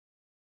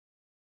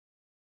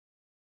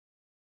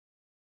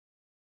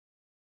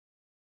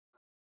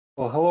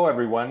Well, hello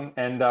everyone,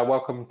 and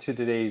welcome to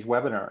today's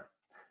webinar.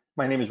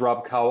 My name is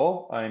Rob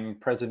Cowell. I'm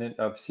president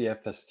of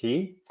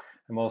CIFST.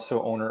 I'm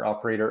also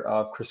owner-operator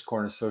of Chris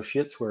Korn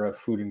Associates. We're a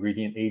food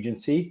ingredient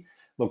agency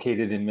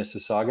located in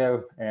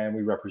Mississauga, and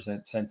we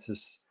represent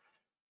Census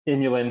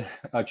inulin,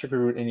 chicory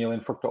root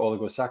inulin,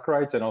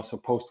 fructooligosaccharides, and also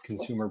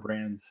post-consumer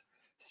brands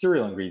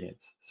cereal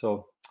ingredients.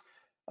 So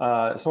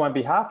on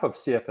behalf of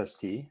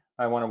CIFST,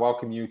 I want to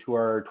welcome you to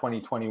our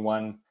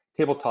 2021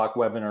 Table Talk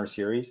webinar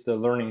series, The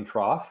Learning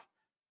Trough,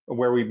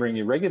 where we bring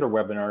you regular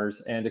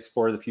webinars and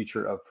explore the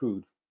future of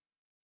food.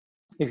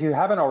 If you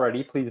haven't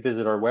already, please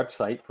visit our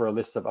website for a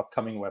list of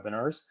upcoming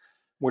webinars,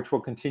 which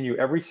will continue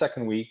every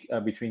second week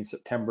between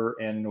September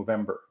and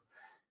November.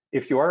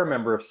 If you are a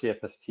member of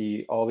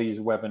CIFST, all these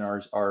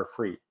webinars are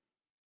free.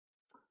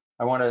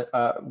 I want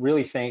to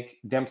really thank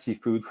Dempsey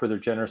Food for their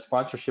generous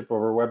sponsorship of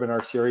our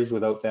webinar series.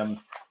 Without them,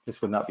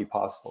 this would not be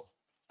possible.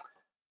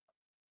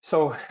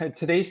 So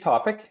today's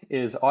topic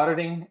is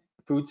auditing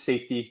food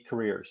safety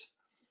careers.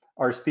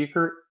 Our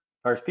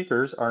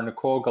speakers are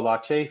Nicole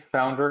Gallace,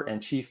 founder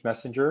and chief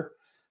messenger,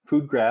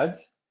 FoodGrads,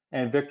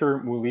 and Victor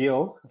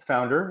Mulio,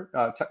 founder,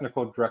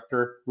 technical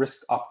director,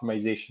 Risk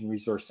Optimization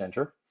Resource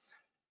Center.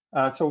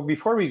 So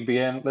before we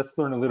begin, let's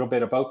learn a little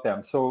bit about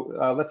them. So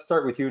let's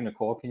start with you,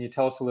 Nicole. Can you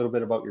tell us a little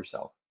bit about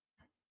yourself?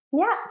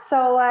 Yeah,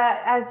 so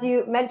as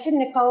you mentioned,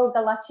 Nicole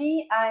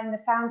Gallace, I'm the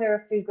founder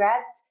of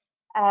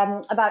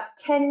FoodGrads. About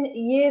 10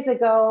 years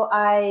ago,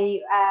 I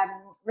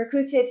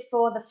recruited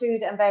for the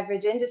food and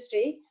beverage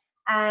industry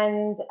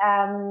and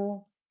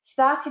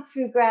started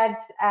FoodGrads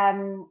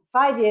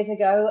 5 years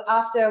ago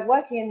after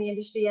working in the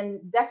industry and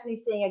definitely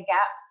seeing a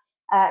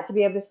gap to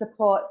be able to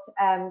support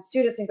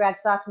students and grads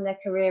starting their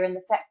career in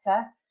the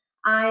sector.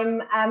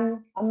 I'm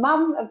a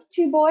mum of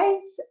 2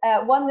 boys,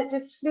 one that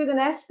just flew the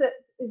nest that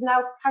is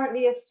now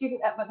currently a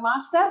student at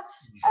McMaster.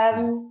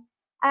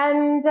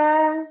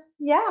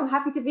 Yeah, I'm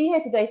happy to be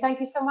here today.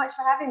 Thank you so much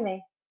for having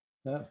me.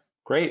 Yeah,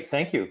 great,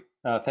 thank you.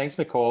 Thanks,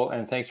 Nicole,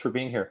 and thanks for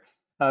being here.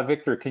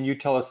 Victor, can you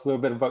tell us a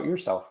little bit about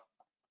yourself?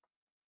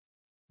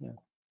 Yeah.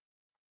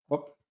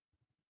 Oh,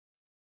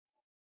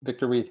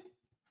 Victor Weed.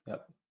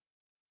 Yep.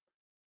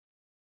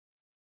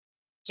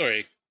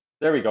 Sorry.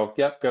 There we go.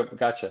 Yep,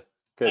 gotcha.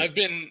 Good. I've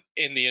been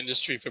in the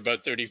industry for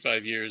about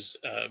 35 years,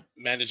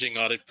 managing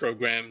audit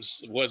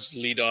programs, was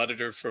lead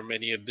auditor for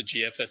many of the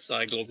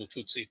GFSI Global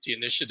Food Safety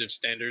Initiative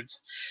standards.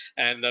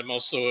 And I'm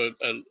also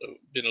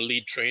been a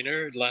lead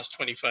trainer the last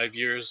 25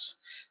 years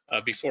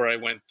before I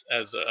went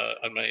as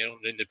on my own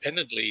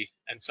independently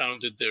and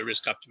founded the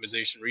Risk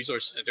Optimization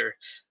Resource Center.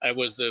 I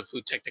was the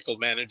food technical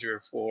manager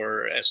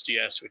for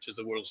SGS, which is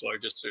the world's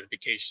largest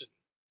certification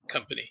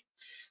company.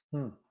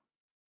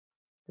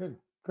 Good,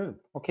 good.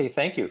 Okay,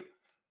 thank you.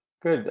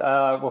 Good.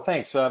 Well,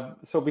 thanks.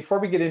 So before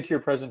we get into your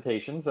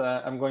presentations,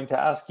 I'm going to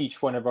ask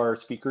each one of our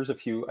speakers a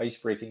few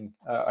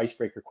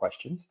icebreaker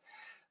questions.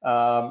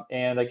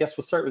 And I guess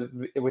we'll start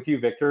with you,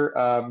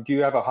 Victor. Do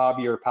you have a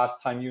hobby or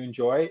pastime you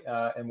enjoy,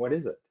 and what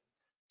is it?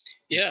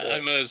 Yeah,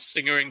 I'm a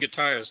singer and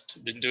guitarist.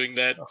 I've been doing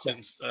that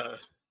since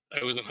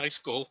I was in high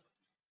school.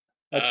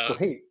 That's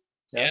great.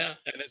 Yeah,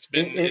 and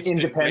it's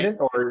independent,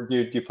 been or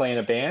do you play in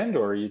a band,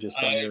 or are you just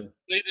on your? I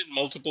played in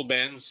multiple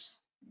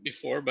bands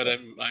before, but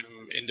I'm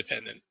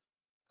independent.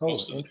 Oh,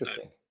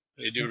 interesting.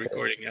 I do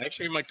recording.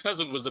 Actually, my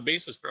cousin was a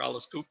bassist for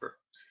Alice Cooper.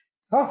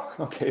 Oh,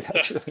 okay,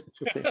 that's really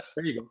interesting.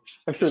 There you go.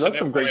 I'm sure that's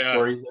some great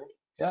stories there.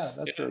 Yeah,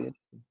 that's really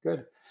interesting.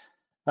 Good.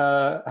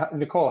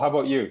 Nicole, how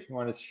about you? Do you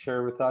want to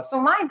share with us?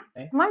 Well,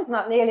 mine's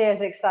not nearly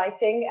as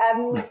exciting.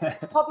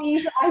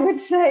 Hobbies, I would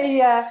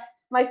say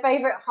my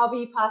favorite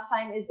hobby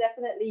pastime is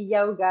definitely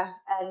yoga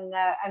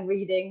and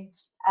reading.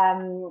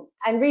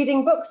 And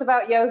reading books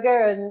about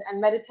yoga and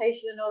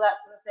meditation and all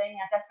that sort of thing.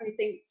 I definitely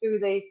think through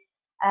the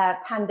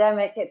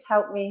pandemic, it's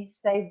helped me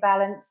stay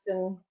balanced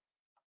and,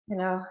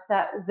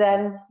 that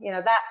Zen,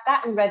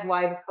 that and red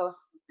wine, of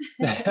course.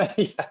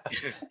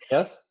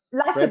 Yes.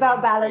 Life's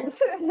about balance.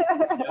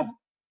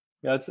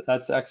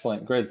 That's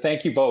excellent. Great.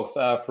 Thank you both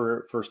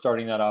for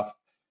starting that off.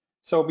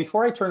 So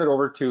before I turn it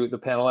over to the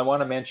panel, I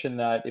want to mention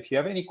that if you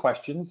have any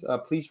questions,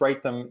 please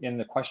write them in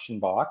the question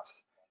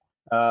box.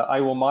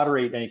 I will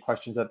moderate any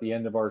questions at the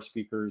end of our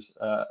speakers,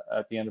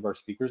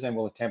 and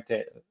we'll attempt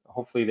to,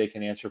 hopefully they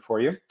can answer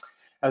for you.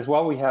 As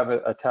well, we have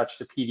attached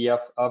a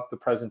PDF of the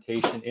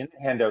presentation in the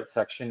handout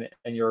section,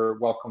 and you're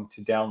welcome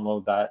to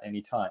download that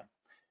anytime.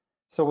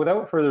 So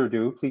without further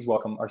ado, please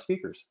welcome our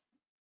speakers.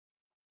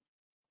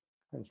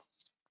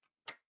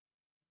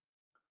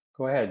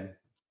 Go ahead,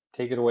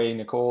 take it away,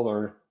 Nicole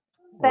or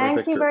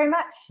Thank you very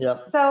much.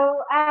 Yep.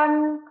 So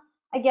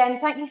again,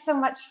 thank you so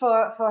much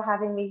for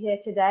having me here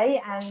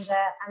today, and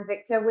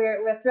Victor,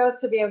 we're thrilled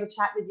to be able to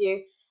chat with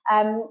you.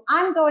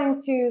 I'm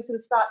going to sort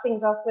of start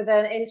things off with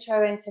an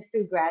intro into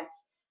FoodGrads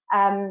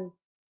and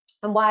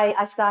why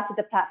I started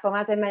the platform.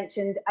 As I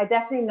mentioned, I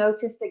definitely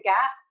noticed a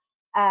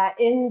gap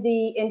in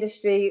the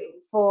industry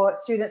for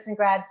students and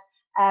grads.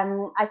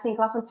 I think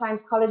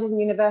oftentimes colleges and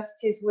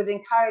universities would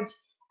encourage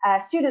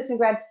students and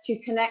grads to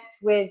connect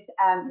with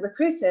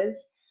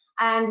recruiters,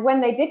 And when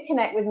they did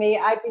connect with me,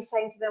 I'd be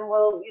saying to them,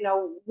 well, you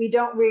know, we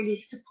don't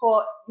really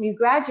support new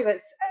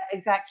graduates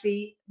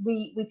exactly.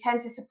 We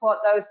tend to support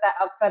those that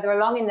are further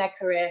along in their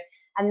career,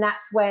 and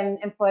that's when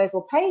employers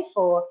will pay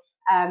for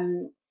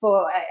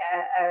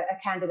a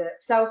candidate.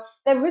 So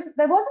there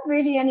wasn't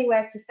really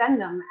anywhere to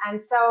send them,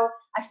 and so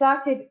I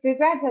started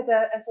FoodGrads as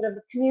a sort of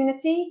a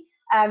community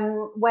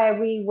where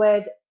we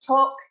would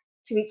talk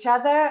to each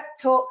other,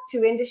 talk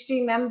to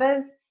industry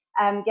members,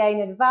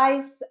 gain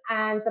advice,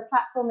 and the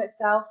platform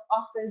itself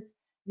offers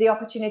the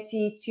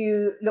opportunity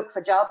to look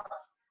for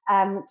jobs,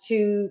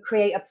 to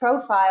create a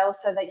profile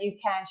so that you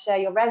can share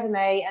your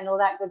resume and all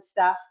that good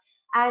stuff,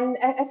 and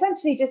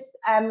essentially just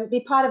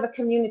be part of a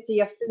community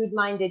of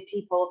food-minded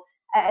people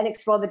and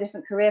explore the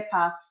different career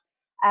paths.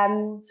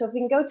 So if we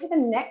can go to the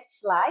next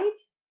slide.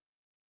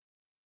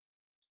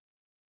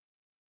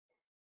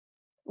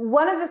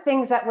 One of the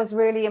things that was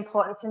really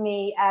important to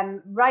me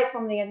right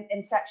from the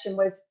inception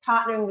was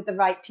partnering with the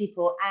right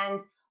people. And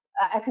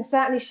I can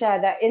certainly share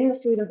that in the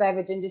food and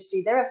beverage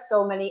industry, there are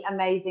so many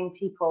amazing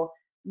people.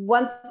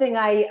 One thing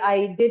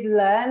I did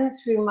learn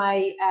through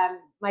my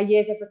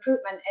years of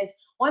recruitment is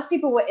once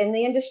people were in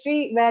the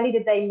industry, rarely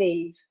did they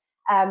leave.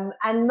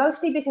 And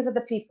mostly because of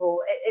the people.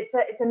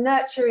 It's a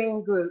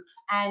nurturing group.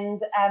 And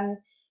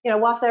you know,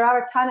 whilst there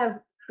are a ton of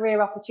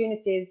career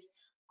opportunities,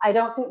 I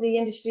don't think the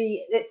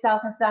industry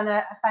itself has done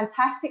a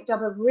fantastic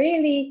job of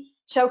really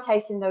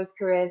showcasing those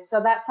careers. So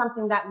that's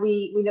something that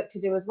we look to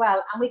do as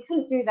well. And we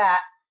couldn't do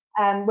that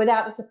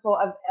without the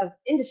support of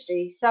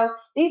industry. So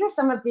these are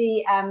some of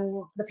the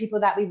people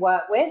that we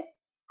work with.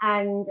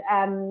 And,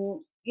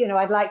 you know,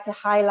 I'd like to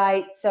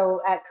highlight,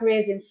 so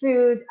Careers in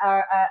Food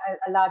are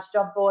a large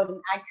job board,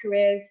 and Ag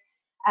Careers.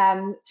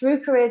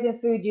 Through Careers in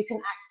Food, you can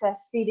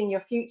access Feeding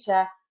Your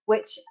Future,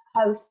 which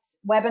hosts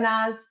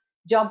webinars,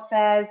 job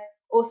fairs,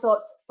 all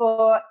sorts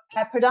for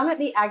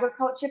predominantly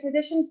agriculture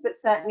positions, but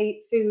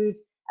certainly food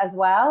as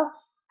well.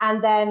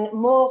 And then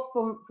more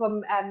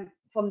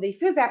from the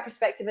FoodGrad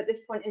perspective at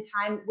this point in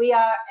time, we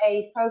are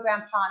a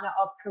program partner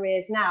of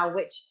Careers Now,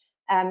 which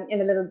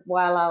in a little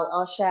while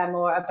I'll share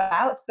more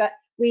about. But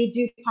we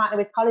do partner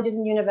with colleges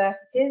and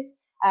universities,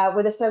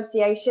 with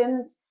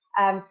associations,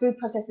 Food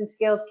Processing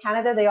Skills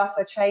Canada, they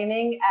offer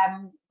training,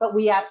 but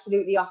we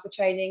absolutely offer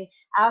training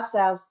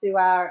ourselves through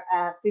our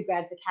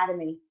FoodGrads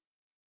Academy.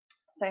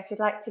 So if you'd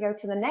like to go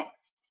to the next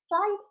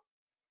slide.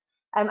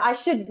 I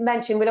should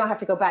mention, we don't have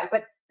to go back,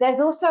 but there's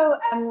also,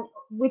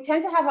 we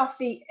tend to have our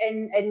feet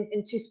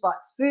in two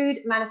spots, food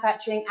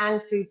manufacturing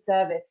and food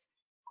service.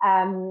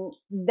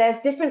 There's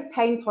different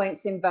pain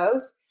points in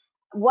both.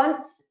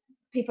 Once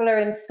people are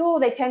in school,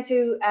 they tend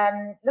to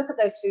look at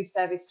those food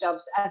service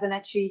jobs as an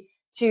entry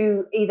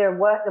to either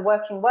the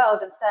working world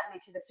and certainly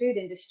to the food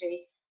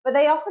industry, but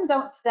they often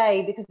don't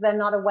stay because they're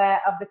not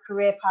aware of the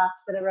career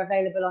paths that are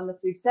available on the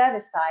food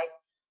service side.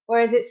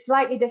 Whereas it's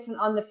slightly different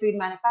on the food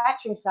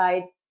manufacturing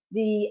side.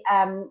 The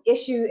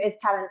issue is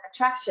talent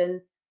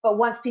attraction, but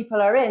once people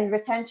are in,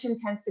 retention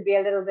tends to be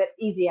a little bit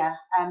easier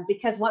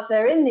because once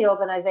they're in the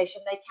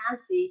organization, they can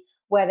see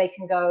where they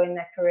can go in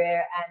their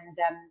career and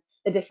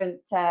the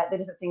different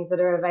things that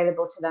are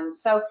available to them.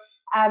 So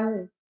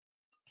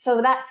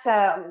so that's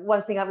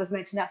one thing I was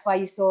mentioning. That's why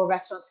you saw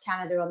Restaurants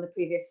Canada on the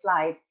previous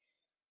slide.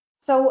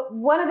 So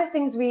one of the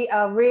things we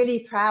are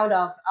really proud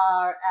of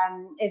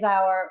is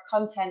our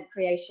content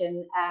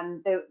creation.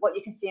 What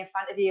you can see in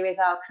front of you is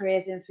our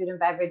Careers in Food and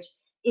Beverage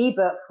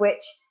ebook,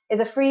 which is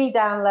a free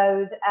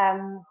download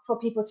for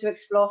people to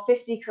explore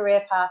 50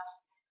 career paths.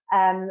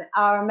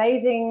 Our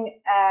amazing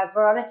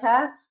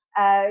Veronica,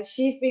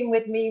 she's been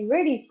with me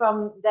really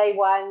from day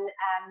one.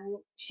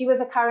 She was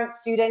a current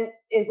student,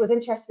 was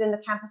interested in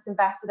the Campus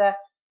Ambassador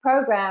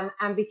program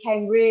and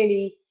became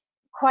really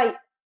quite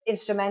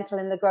instrumental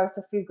in the growth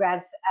of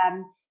FoodGrads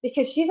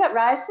because she's at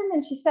Ryerson,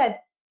 and she said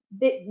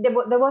there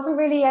wasn't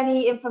really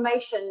any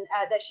information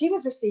that she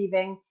was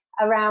receiving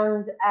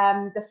around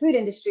the food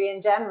industry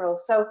in general.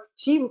 So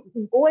she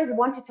always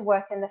wanted to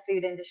work in the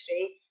food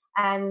industry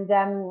and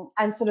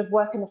sort of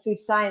work in the food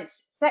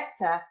science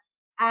sector.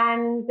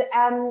 And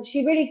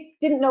she really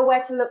didn't know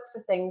where to look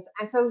for things.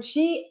 And so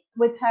she,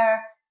 with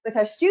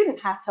her student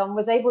hat on,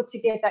 was able to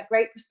give that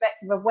great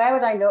perspective of where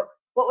would I look,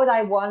 what would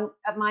I want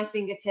at my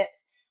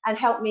fingertips, and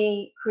help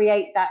me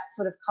create that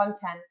sort of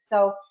content.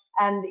 So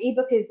the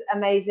ebook is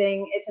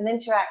amazing. It's an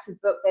interactive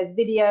book. There's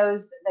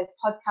videos, there's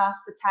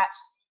podcasts attached.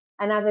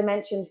 And as I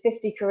mentioned,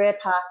 50 career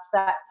paths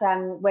that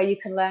where you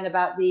can learn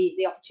about the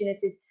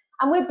opportunities.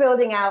 And we're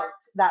building out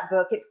that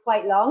book. It's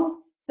quite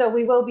long. So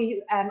we will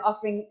be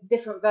offering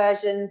different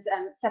versions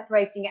and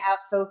separating it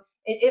out. So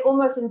it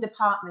almost in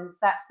departments,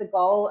 that's the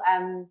goal.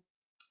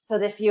 So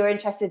that if you're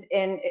interested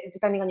in,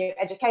 depending on your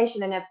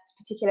education in a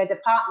particular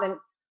department,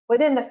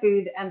 within the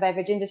food and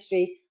beverage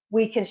industry,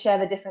 we can share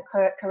the different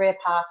career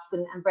paths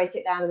and break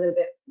it down a little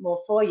bit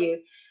more for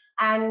you.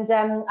 And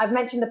I've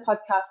mentioned the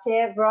podcast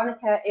here.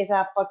 Veronica is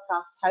our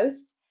podcast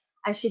host,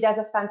 and she does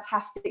a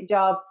fantastic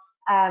job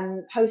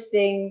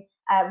hosting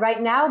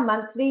right now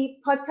monthly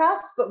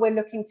podcasts, but we're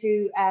looking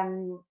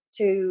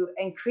to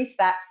increase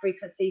that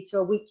frequency to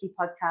a weekly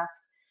podcast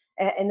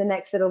in the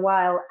next little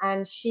while,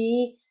 and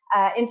she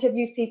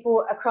interviews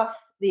people across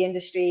the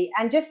industry,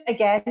 and just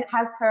again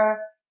has her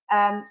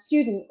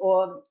student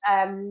or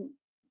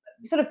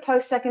sort of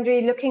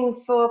post-secondary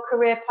looking for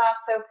career path.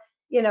 So,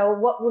 you know,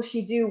 what will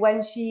she do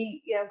when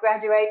she, you know,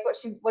 graduates?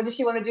 What does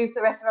she want to do for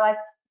the rest of her life?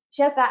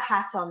 She has that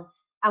hat on,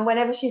 and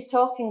whenever she's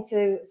talking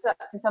to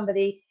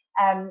somebody,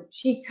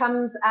 she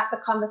comes at the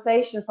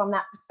conversation from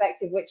that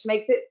perspective, which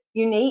makes it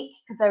unique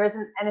because there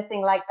isn't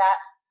anything like that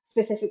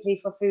specifically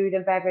for food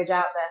and beverage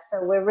out there.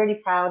 So we're really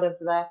proud of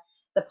the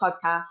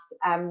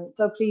podcast.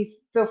 So please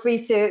feel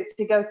free to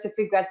go to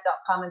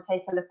foodgrads.com and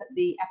take a look at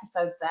the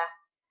episodes there.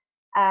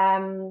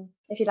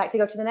 If you'd like to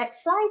go to the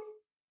next slide.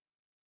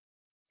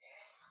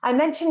 I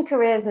mentioned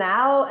Careers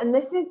Now, and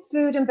this is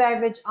Food and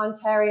Beverage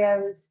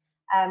Ontario's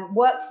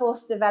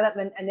workforce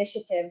development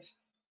initiative.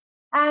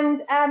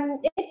 And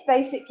it's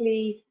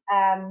basically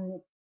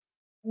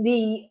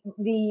the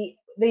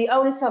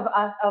onus of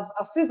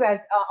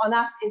FoodGrads on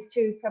us is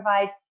to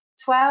provide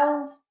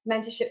 12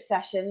 mentorship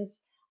sessions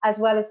as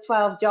well as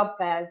 12 job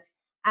fairs.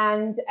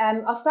 And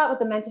I'll start with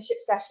the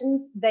mentorship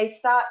sessions. They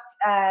start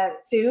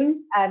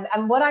soon.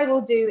 And what I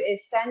will do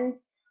is send,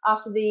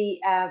 after the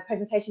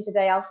presentation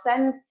today, I'll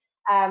send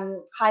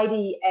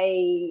Heidi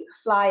a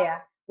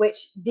flyer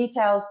which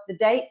details the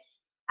dates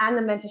and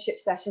the mentorship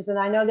sessions. And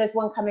I know there's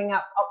one coming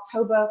up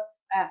October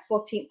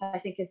 14th, I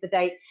think is the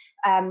date,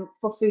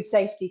 for food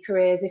safety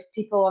careers, if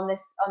people on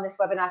this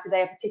webinar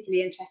today are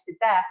particularly interested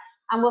there.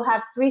 And we'll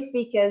have 3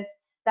 speakers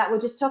that will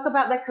just talk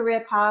about their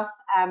career path,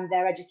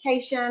 their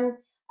education,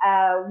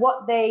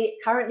 what they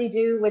currently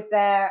do with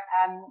their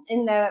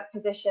in their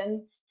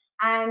position,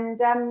 and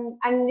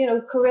you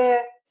know,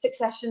 career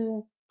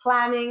succession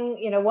planning,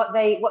 you know, what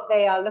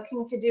they are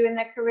looking to do in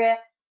their career,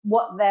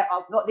 what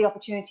the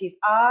opportunities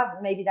are.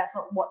 Maybe that's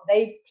not what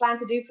they plan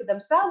to do for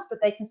themselves, but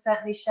they can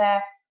certainly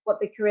share what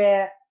the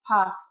career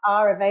paths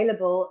are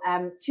available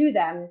to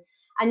them.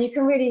 And you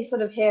can really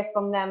sort of hear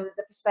from them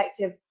the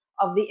perspective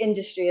of the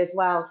industry as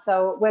well.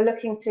 So we're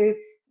looking to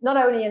not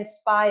only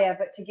inspire,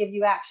 but to give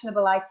you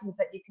actionable items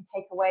that you can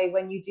take away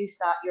when you do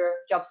start your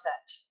job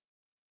search.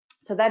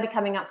 So they'll be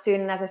coming up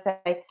soon. And as I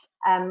say,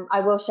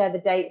 I will share the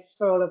dates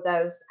for all of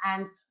those.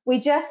 And we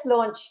just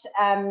launched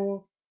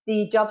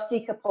the job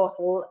seeker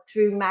portal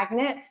through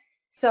Magnet.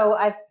 So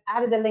I've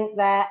added a link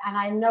there, and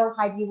I know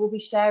Heidi will be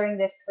sharing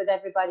this with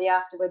everybody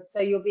afterwards. So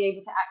you'll be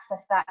able to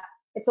access that.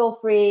 It's all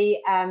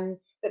free,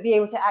 but be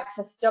able to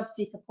access job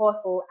seeker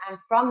portal. And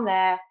from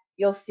there,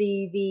 you'll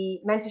see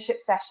the mentorship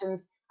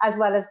sessions as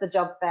well as the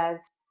job fairs.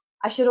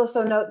 I should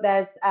also note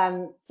there's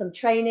some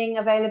training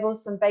available,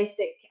 some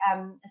basic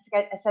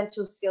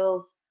essential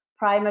skills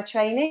primer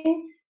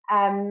training.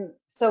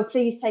 So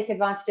please take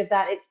advantage of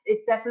that.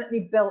 It's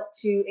definitely built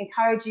to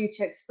encourage you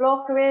to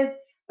explore careers,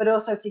 but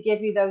also to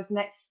give you those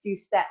next few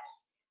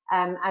steps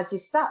as you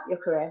start your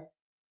career.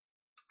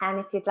 And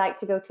if you'd like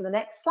to go to the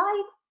next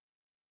slide.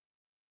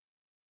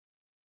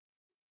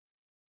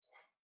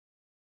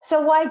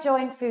 So why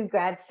join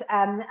FoodGrads?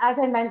 As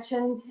I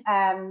mentioned,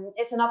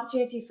 it's an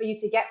opportunity for you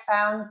to get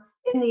found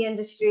in the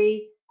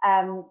industry,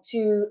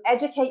 to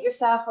educate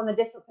yourself on the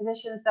different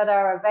positions that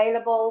are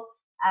available,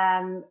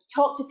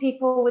 talk to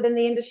people within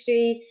the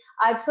industry.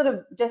 I've sort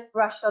of just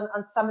brushed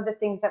on some of the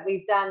things that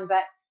we've done,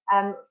 but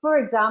for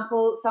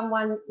example,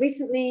 someone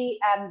recently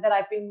that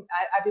I've been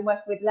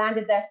working with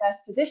landed their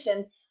first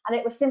position, and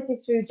it was simply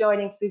through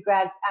joining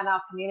FoodGrads and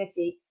our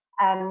community.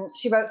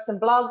 She wrote some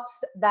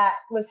blogs that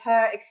was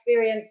her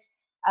experience,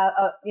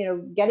 you know,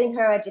 getting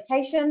her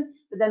education,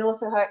 but then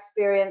also her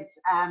experience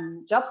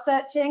job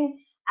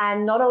searching.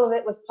 And not all of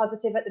it was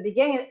positive at the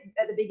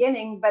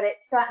beginning, but it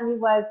certainly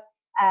was.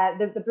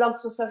 The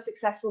blogs were so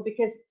successful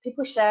because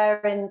people share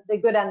in the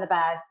good and the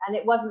bad, and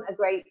it wasn't a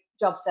great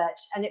job search,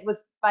 and it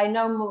was by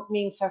no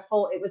means her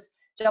fault. It was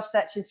job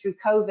searching through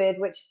COVID,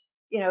 which,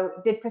 you know,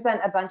 did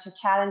present a bunch of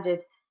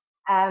challenges.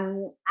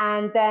 And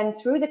then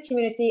through the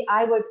community,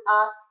 I would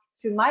ask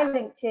through my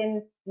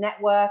LinkedIn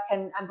network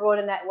and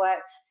broader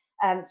networks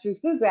through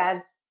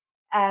FoodGrads,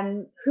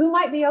 who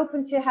might be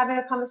open to having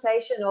a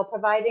conversation or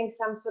providing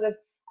some sort of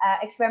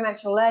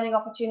experiential learning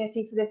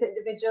opportunity for this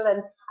individual.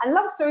 And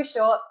long story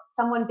short,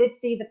 someone did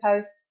see the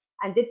post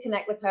and did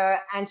connect with her,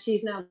 and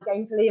she's now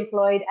gainfully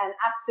employed and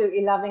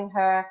absolutely loving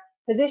her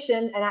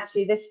position. And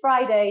actually this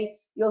Friday,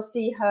 you'll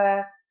see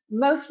her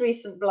most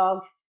recent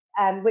blog,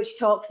 which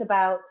talks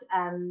about,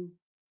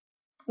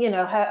 you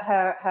know,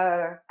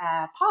 her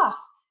path.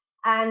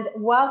 And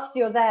whilst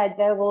you're there,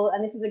 there will,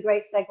 and this is a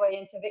great segue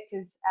into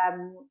Victor's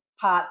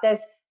part, there's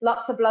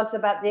lots of blogs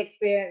about the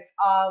experience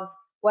of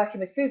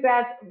working with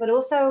FoodGrads, but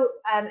also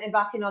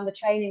embarking on the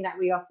training that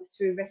we offer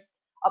through Risk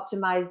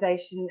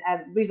Optimization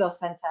Resource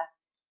Center.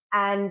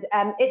 And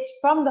it's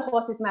from the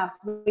horse's mouth.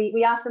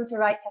 We ask them to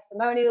write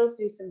testimonials,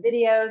 do some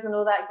videos and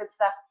all that good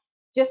stuff,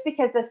 just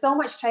because there's so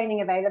much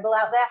training available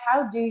out there.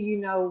 How do you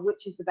know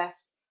which is the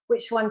best,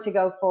 which one to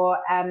go for,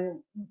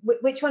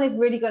 which one is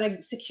really going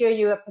to secure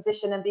you a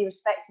position and be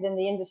respected in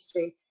the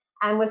industry?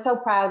 And we're so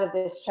proud of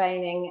this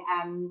training.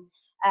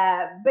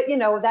 But you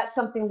know, that's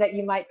something that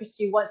you might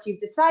pursue once you've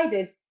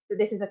decided that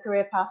this is a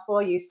career path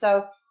for you.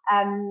 So,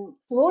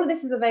 so all of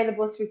this is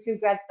available through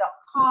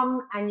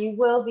foodgrads.com, and you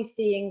will be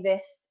seeing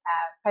this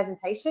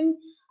presentation.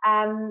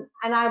 And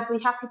I'd be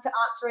happy to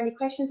answer any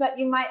questions that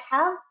you might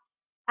have.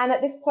 And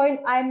at this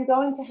point, I'm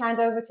going to hand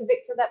over to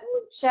Victor that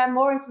will share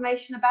more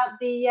information about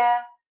the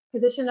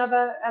position of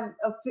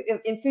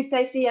in food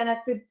safety and a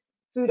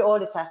food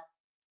auditor.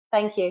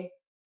 Thank you.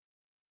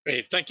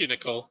 Great, thank you,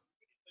 Nicole.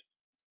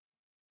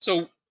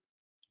 So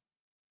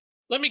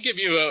let me give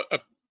you a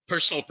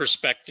personal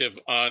perspective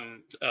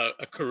on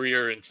a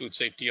career in food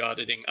safety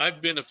auditing.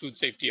 I've been a food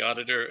safety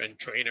auditor and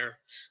trainer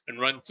and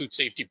run food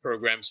safety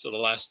programs for the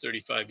last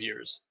 35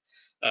 years.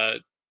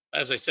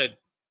 As I said,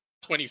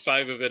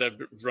 25 of it I've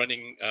been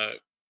running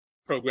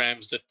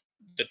programs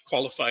that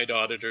qualified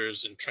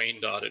auditors and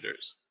trained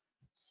auditors.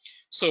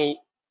 So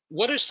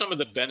what are some of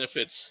the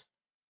benefits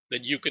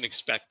that you can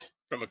expect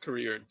from a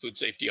career in food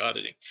safety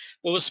auditing?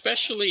 Well,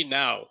 especially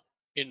now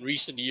in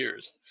recent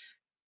years,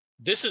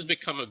 this has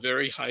become a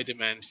very high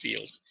demand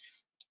field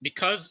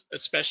because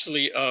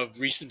especially of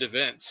recent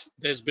events.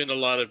 There's been a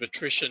lot of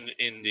attrition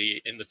in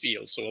the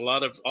field. So a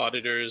lot of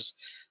auditors,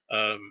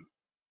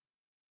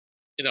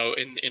 you know,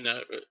 in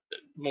a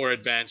more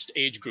advanced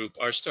age group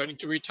are starting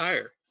to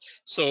retire.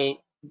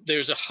 So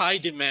there's a high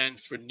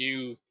demand for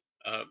new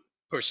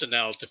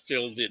personnel to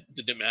fill the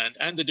demand,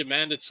 and the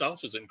demand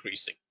itself is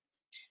increasing.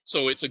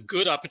 So it's a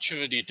good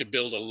opportunity to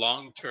build a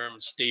long-term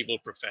stable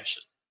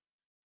profession.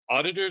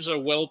 Auditors are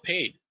well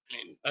paid.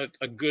 I mean,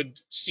 a good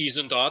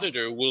seasoned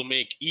auditor will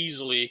make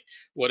easily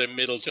what a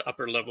middle to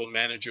upper level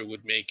manager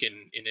would make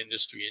in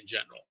industry in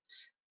general.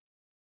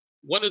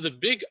 One of the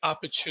big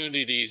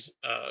opportunities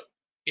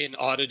in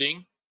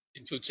auditing,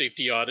 in food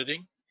safety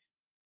auditing,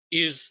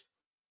 is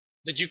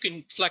that you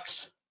can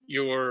flex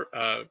your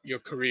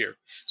career.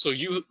 So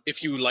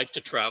if you like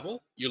to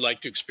travel, you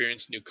like to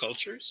experience new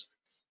cultures,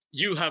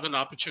 you have an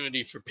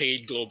opportunity for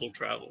paid global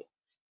travel.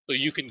 So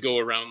you can go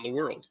around the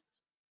world.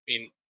 I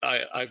mean,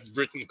 I've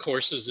written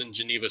courses in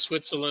Geneva,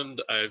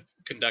 Switzerland. I've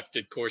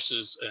conducted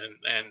courses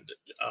and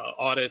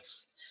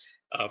audits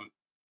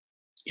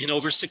in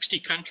over 60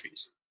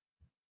 countries.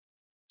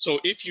 So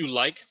if you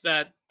like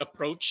that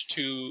approach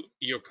to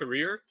your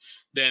career,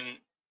 then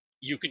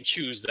you can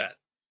choose that.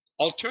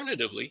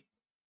 Alternatively,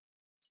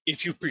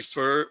 if you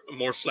prefer a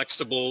more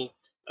flexible,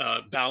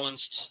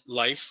 balanced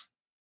life,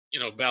 you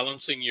know,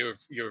 balancing your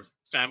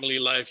family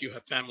life, you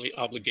have family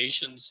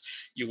obligations,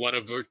 you want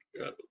to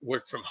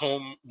work from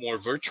home more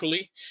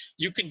virtually,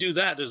 you can do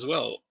that as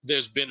well.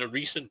 There's been a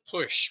recent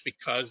push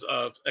because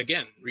of,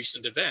 again,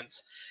 recent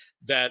events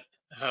that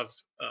have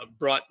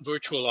brought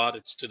virtual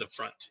audits to the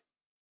front.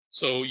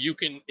 So you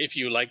can, if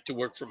you like to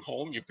work from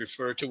home, you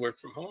prefer to work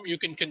from home, you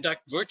can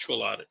conduct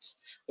virtual audits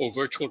or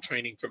virtual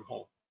training from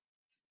home.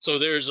 So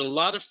there's a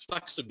lot of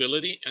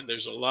flexibility and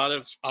there's a lot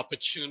of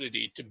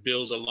opportunity to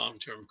build a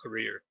long-term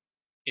career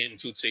in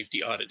food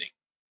safety auditing.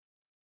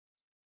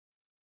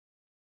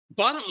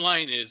 Bottom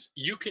line is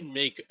you can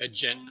make a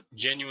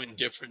genuine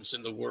difference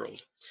in the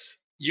world.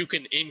 You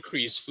can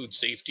increase food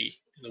safety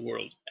in the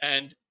world.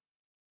 And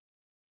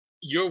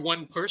you're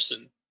one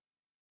person,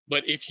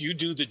 but if you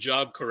do the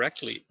job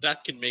correctly,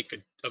 that can make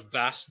a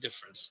vast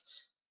difference.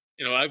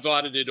 You know, I've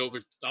audited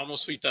over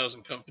almost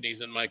 3,000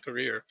 companies in my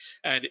career.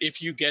 And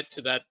if you get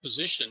to that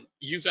position,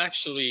 you've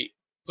actually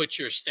put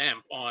your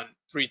stamp on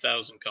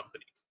 3,000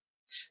 companies.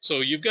 So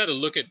you've got to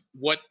look at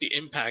what the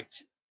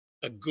impact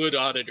a good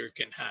auditor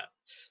can have.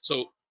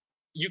 So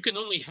you can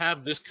only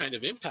have this kind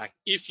of impact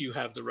if you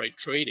have the right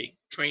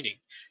training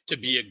to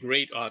be a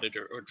great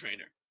auditor or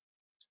trainer.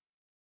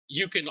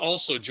 You can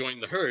also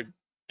join the herd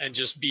and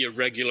just be a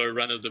regular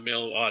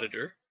run-of-the-mill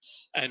auditor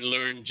and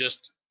learn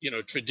just, you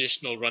know,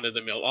 traditional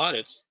run-of-the-mill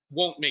audits.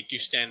 Won't make you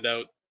stand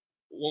out,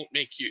 won't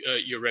make you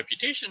your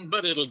reputation,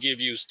 but it'll give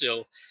you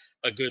still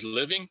a good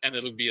living and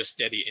it'll be a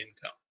steady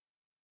income.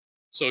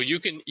 So you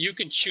can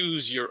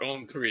choose your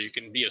own career. You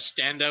can be a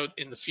standout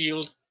in the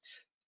field,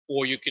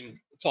 or you can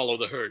follow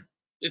the herd.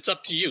 It's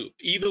up to you.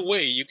 Either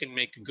way, you can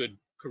make a good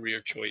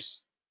career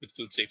choice with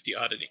food safety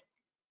auditing.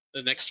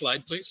 The next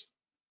slide, please.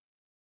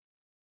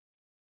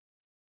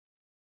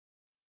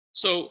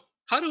 So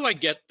how do I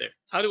get there?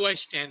 How do I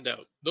stand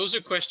out? Those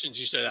are questions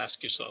you should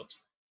ask yourselves.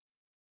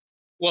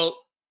 Well,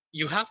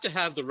 you have to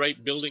have the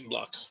right building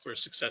blocks for a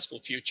successful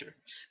future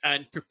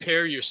and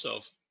prepare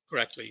yourself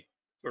correctly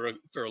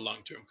for a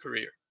long-term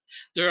career.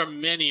 There are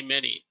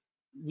many,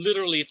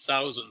 literally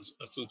thousands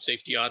of food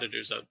safety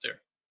auditors out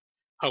there.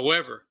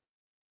 However,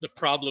 the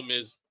problem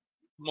is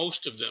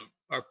most of them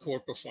are poor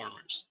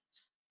performers.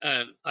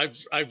 And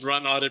I've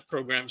run audit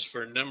programs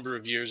for a number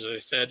of years, as I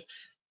said,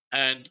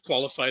 and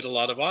qualified a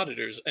lot of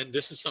auditors. And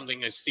this is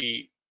something I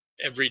see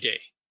every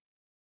day.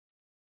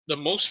 The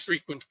most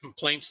frequent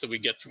complaints that we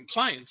get from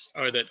clients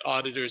are that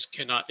auditors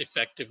cannot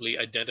effectively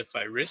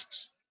identify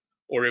risks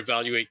or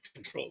evaluate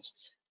controls.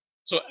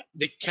 So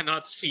they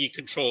cannot see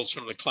controls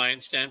from the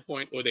client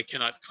standpoint, or they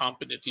cannot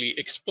competently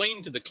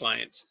explain to the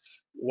clients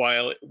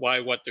why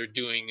what they're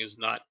doing is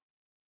not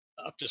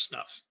up to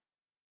snuff.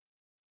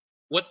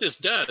 What this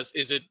does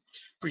is it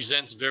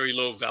presents very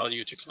low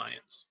value to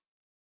clients.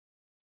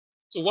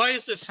 So why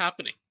is this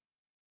happening?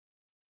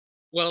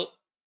 Well,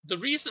 the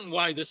reason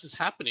why this is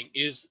happening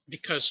is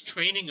because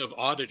training of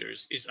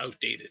auditors is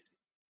outdated.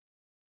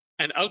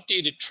 And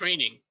outdated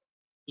training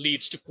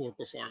leads to poor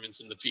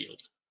performance in the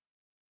field.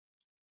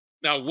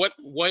 Now,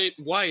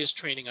 why is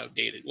training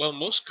outdated? Well,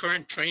 most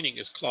current training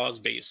is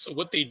clause-based. So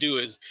what they do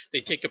is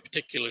they take a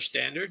particular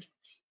standard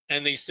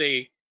and they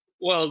say,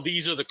 well,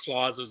 these are the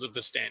clauses of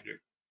the standard.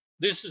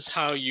 This is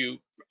how you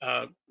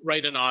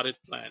write an audit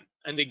plan.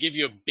 And they give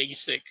you a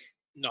basic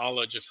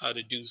knowledge of how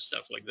to do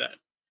stuff like that.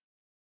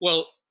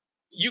 Well,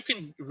 you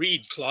can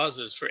read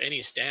clauses for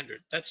any standard.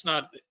 That's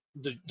not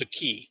the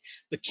key.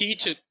 The key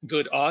to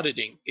good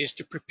auditing is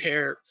to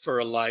prepare for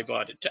a live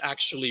audit, to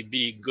actually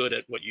be good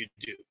at what you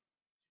do.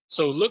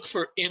 So look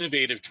for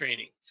innovative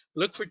training.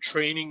 Look for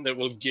training that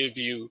will give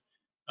you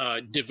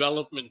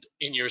development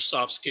in your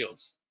soft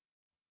skills.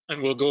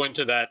 And we'll go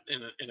into that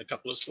in a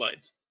couple of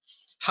slides.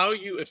 How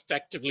you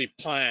effectively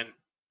plan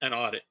an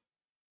audit.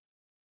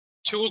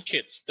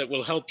 Toolkits that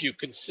will help you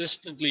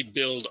consistently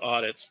build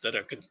audits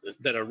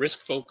that are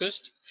risk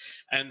focused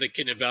and that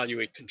can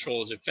evaluate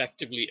controls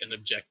effectively and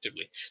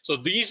objectively. So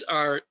these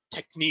are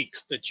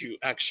techniques that you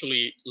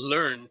actually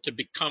learn to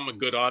become a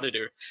good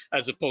auditor,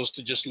 as opposed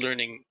to just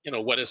learning,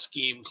 what a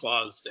scheme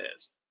clause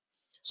says.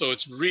 So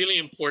it's really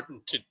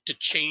important to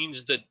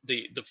change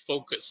the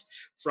focus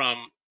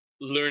from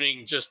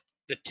learning just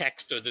the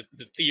text or the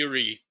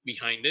theory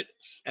behind it,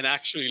 and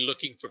actually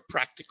looking for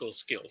practical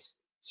skills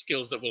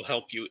that will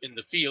help you in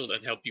the field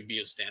and help you be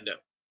a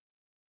standout.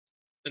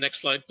 The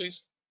next slide,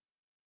 please.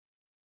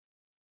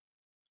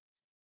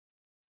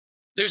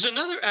 There's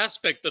another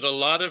aspect that a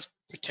lot of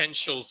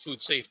potential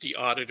food safety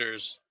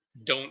auditors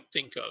don't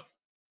think of,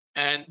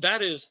 and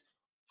that is,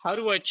 how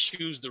do I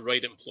choose the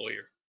right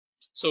employer?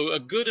 So a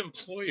good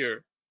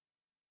employer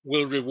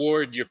will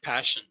reward your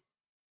passion.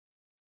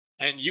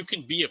 And you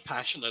can be a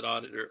passionate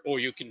auditor, or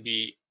you can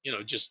be,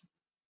 just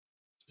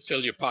fill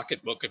your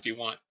pocketbook if you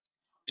want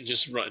and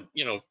just run,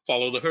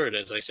 follow the herd,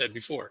 as I said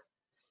before.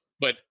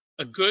 But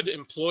a good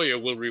employer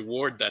will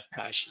reward that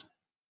passion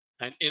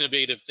and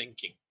innovative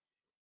thinking.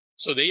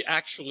 So they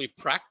actually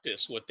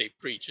practice what they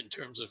preach in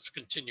terms of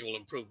continual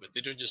improvement.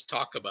 They don't just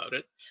talk about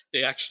it,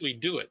 they actually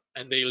do it,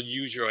 and they'll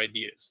use your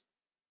ideas.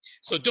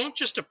 So don't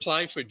just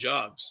apply for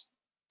jobs,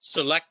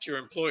 select your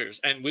employers,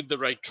 and with the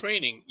right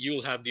training,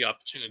 you'll have the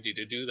opportunity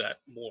to do that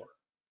more.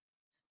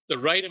 The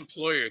right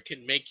employer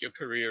can make your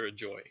career a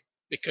joy,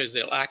 because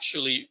they'll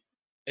actually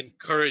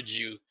encourage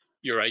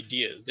your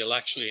ideas. They'll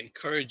actually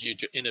encourage you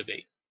to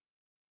innovate.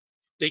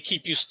 They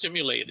keep you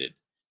stimulated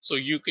so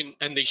you can,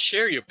 and they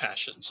share your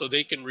passion so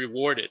they can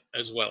reward it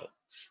as well.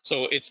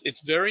 So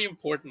it's very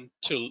important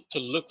to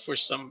look for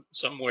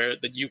somewhere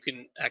that you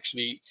can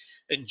actually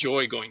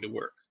enjoy going to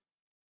work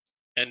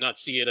and not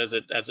see it as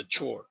a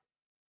chore.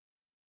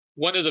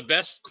 One of the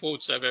best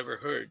quotes I've ever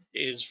heard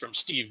is from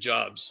Steve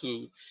Jobs,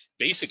 who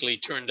basically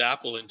turned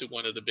Apple into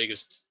one of the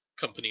biggest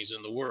companies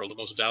in the world, the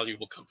most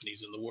valuable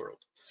companies in the world.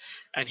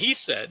 And he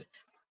said,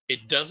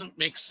 it doesn't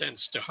make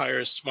sense to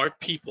hire smart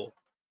people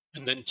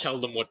and then tell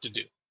them what to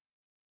do.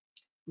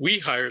 We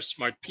hire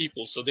smart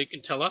people so they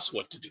can tell us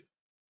what to do.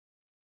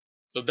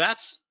 So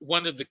that's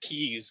one of the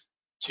keys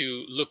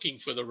to looking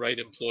for the right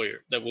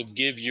employer that will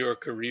give your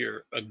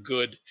career a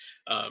good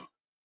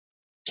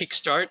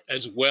kickstart,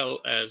 as well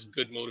as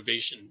good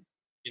motivation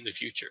in the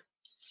future.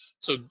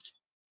 So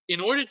in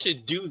order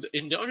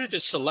to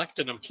select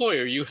an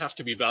employer, you have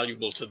to be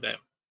valuable to them.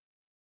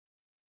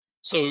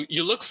 So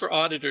you look for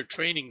auditor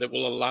training that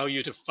will allow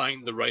you to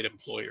find the right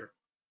employer.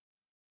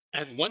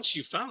 And once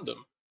you found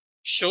them,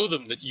 show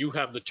them that you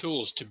have the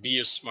tools to be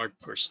a smart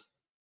person.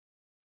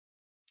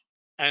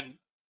 And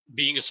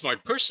being a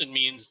smart person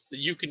means that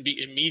you can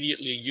be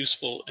immediately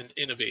useful and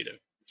innovative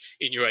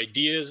in your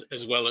ideas,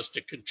 as well as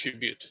to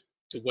contribute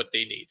to what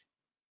they need.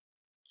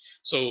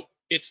 So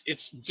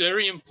it's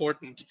very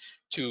important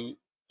to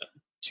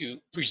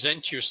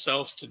present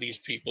yourself to these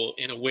people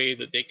in a way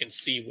that they can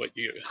see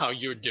how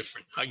you're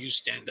different, how you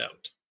stand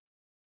out.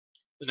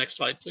 The next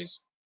slide, please.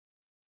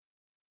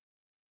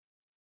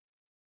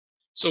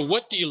 So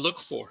what do you look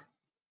for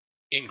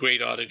in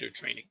great auditor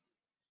training?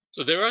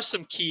 So there are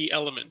some key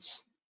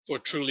elements for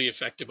truly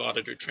effective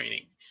auditor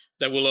training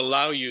that will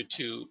allow you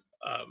to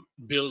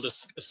build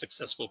a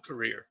successful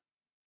career.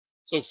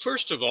 So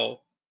first of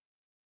all,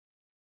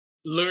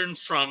 learn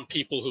from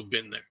people who've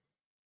been there.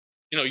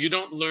 You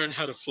don't learn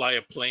how to fly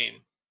a plane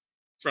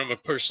from a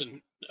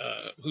person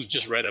who's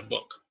just read a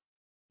book.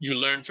 You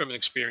learn from an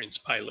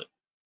experienced pilot.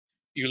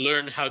 You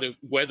learn how to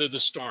weather the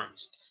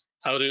storms,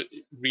 how to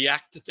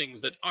react to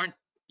things that aren't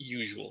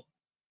usual.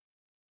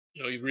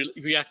 You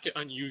react to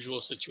unusual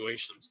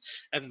situations.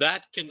 And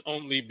that can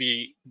only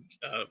be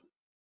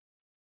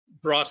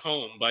brought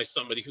home by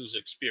somebody who's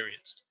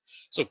experienced.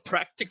 So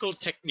practical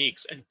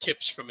techniques and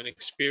tips from an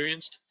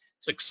experienced,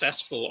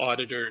 successful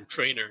auditor and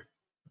trainer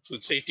of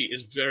food safety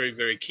is very,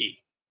 very key.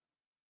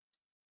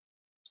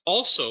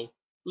 Also,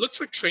 Look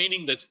for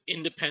training that's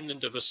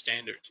independent of a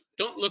standard.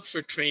 Don't look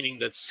for training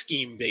that's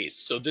scheme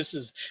based. So this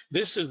is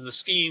the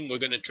scheme. We're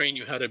going to train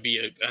you how to be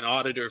an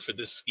auditor for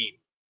this scheme.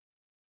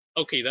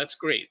 Okay, that's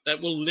great.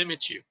 That will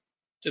limit you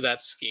to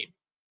that scheme.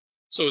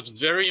 So it's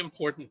very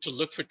important to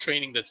look for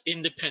training that's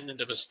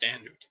independent of a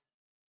standard,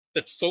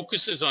 that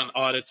focuses on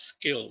audit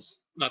skills,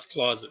 not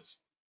clauses.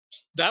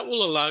 That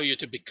will allow you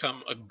to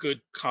become a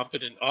good,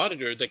 competent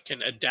auditor that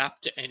can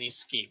adapt to any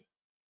scheme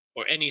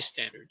or any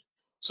standard.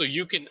 So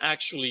you can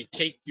actually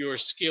take your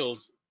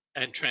skills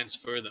and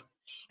transfer them.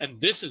 And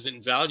this is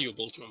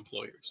invaluable to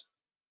employers,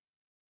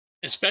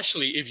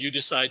 especially if you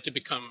decide to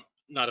become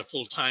not a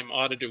full-time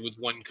auditor with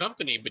one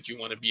company, but you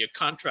want to be a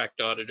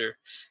contract auditor,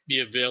 be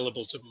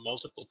available to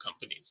multiple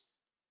companies.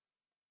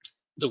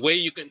 The way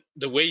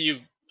you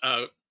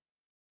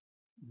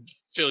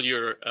fill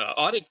your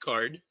audit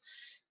card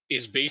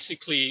is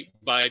basically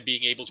by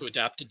being able to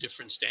adapt to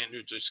different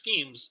standards or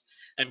schemes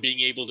and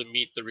being able to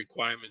meet the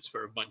requirements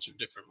for a bunch of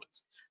different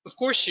ones. Of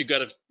course, you've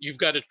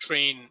got to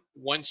train.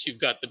 Once you've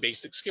got the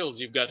basic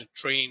skills, you've got to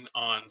train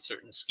on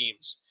certain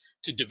schemes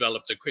to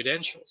develop the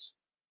credentials.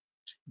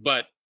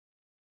 But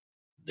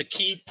the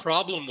key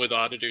problem with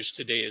auditors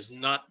today is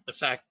not the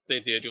fact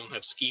that they don't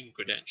have scheme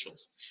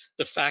credentials.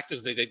 The fact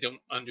is that they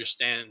don't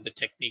understand the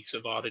techniques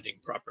of auditing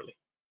properly.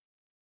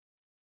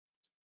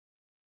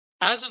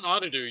 As an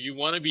auditor, you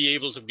want to be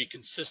able to be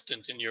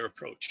consistent in your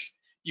approach.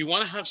 You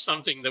want to have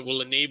something that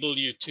will enable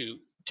you to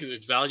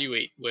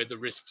evaluate where the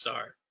risks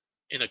are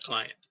in a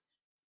client,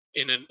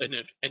 in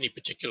any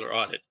particular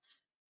audit.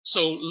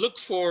 So look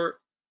for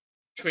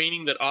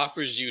training that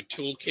offers you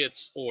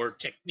toolkits or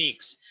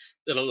techniques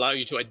that allow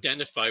you to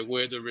identify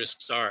where the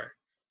risks are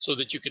so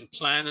that you can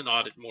plan an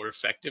audit more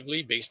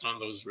effectively based on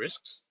those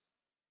risks.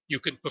 You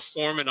can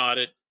perform an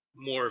audit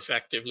more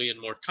effectively and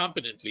more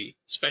competently,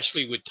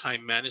 especially with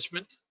time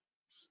management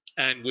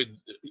and with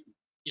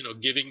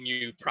giving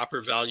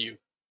proper value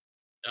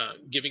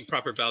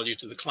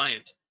to the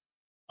client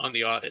on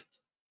the audit.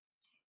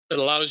 It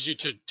allows you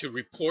to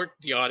report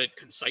the audit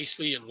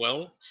concisely and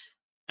well,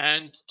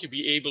 and to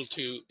be able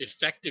to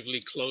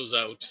effectively close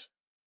out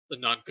the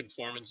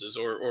non-conformances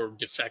or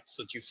defects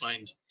that you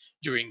find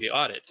during the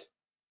audit.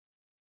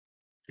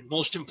 And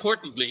most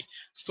importantly,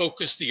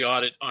 focus the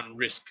audit on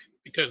risk,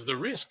 because the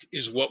risk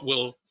is what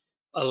will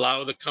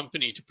allow the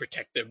company to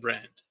protect their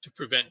brand, to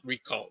prevent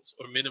recalls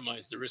or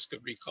minimize the risk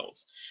of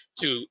recalls,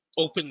 to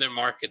open their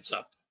markets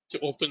up, to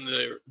open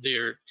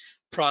their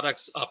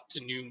products up to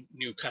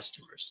new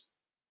customers.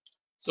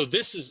 So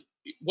this is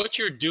what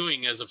you're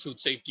doing as a food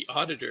safety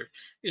auditor,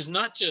 is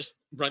not just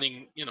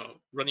running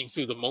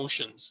through the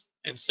motions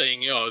and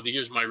saying,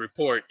 here's my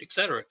report,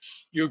 etc.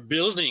 You're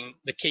building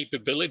the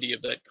capability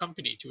of that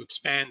company to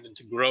expand and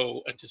to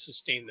grow and to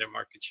sustain their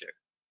market share.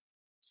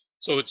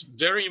 So it's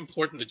very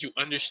important that you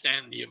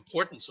understand the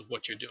importance of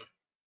what you're doing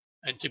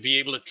and to be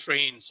able to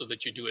train so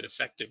that you do it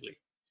effectively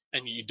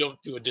and you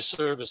don't do a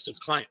disservice to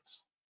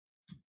clients.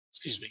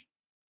 Excuse me.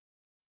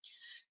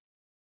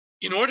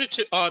 In order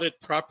to audit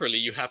properly,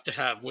 you have to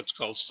have what's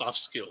called soft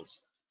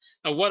skills.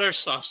 Now, what are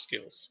soft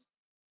skills?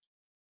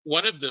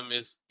 One of them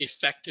is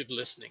effective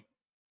listening.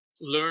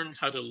 Learn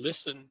how to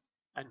listen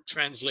and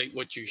translate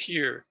what you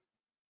hear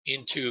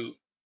into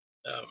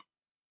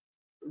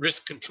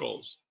risk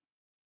controls,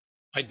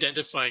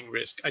 identifying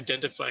risk,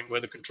 identifying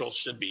where the controls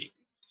should be.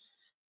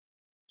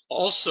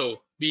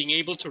 Also, being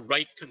able to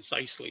write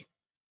concisely.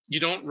 You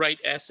don't write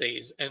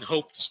essays and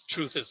hope the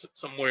truth is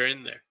somewhere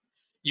in there.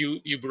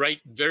 You write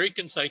very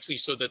concisely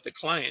so that the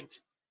client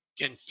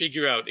can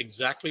figure out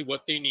exactly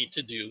what they need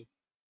to do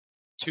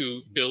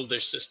to build their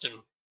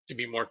system to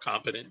be more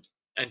competent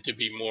and to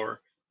be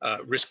more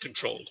risk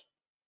controlled.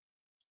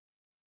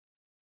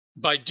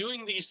 By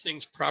doing these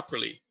things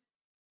properly,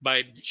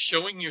 by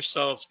showing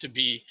yourself to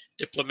be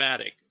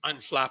diplomatic,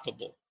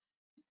 unflappable,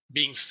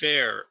 being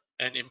fair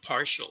and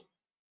impartial,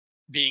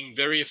 being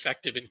very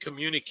effective in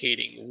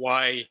communicating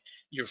why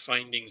your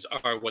findings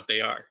are what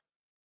they are,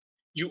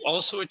 you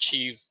also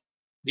achieve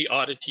the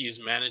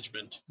auditee's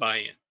management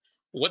buy-in.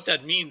 What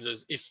that means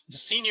is if the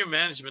senior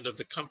management of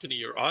the company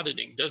you're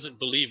auditing doesn't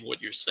believe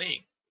what you're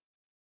saying,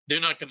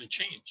 they're not going to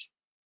change.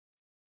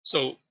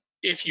 So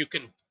if you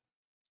can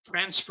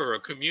transfer or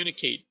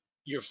communicate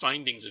your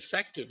findings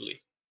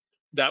effectively,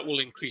 that will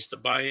increase the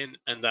buy-in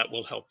and that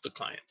will help the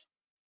client.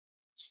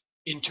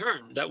 In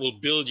turn, that will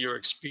build your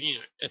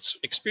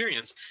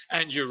experience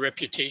and your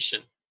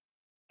reputation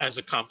as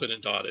a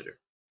competent auditor.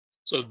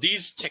 So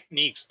these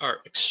techniques are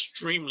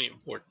extremely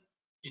important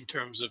in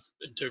terms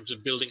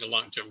of building a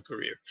long-term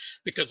career,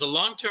 because a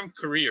long-term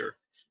career,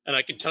 and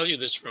I can tell you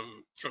this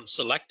from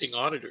selecting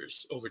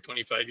auditors over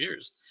 25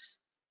 years,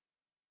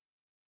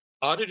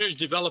 auditors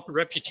develop a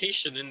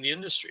reputation in the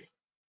industry.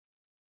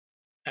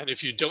 And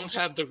if you don't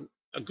have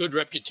a good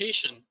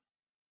reputation,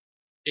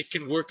 it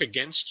can work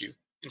against you.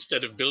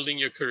 Instead of building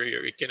your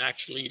career, it can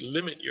actually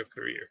limit your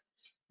career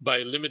by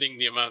limiting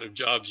the amount of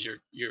jobs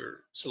you're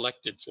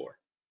selected for.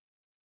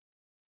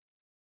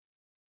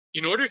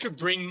 In order to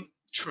bring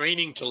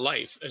training to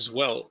life as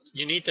well,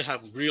 you need to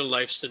have real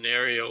life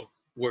scenario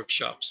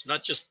workshops,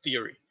 not just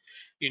theory.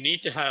 You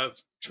need to have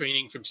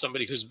training from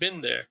somebody who's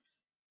been there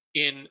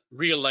in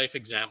real life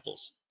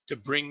examples to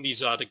bring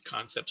these audit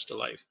concepts to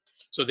life.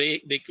 So they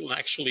can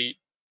actually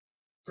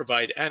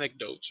provide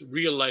anecdotes,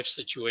 real life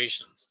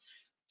situations,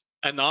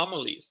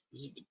 anomalies,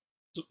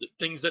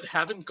 things that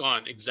haven't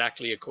gone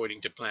exactly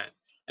according to plan,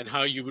 and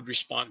how you would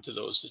respond to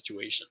those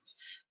situations.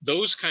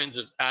 Those kinds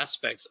of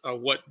aspects are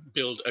what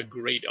build a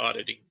great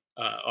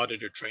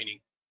auditor training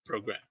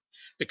program,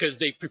 because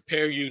they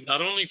prepare you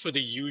not only for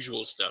the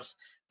usual stuff,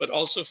 but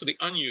also for the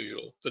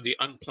unusual, for the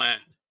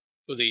unplanned,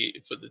 for the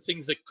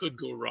things that could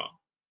go wrong.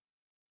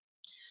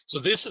 So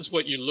this is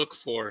what you look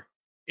for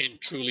in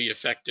truly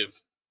effective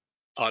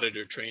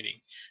auditor training,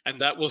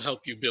 and that will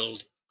help you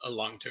build a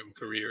long-term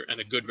career and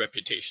a good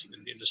reputation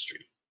in the industry.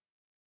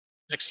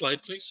 Next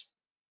slide, please.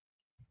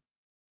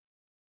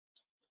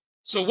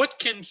 So what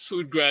can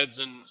FoodGrads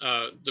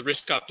and the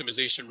Risk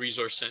Optimization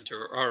Resource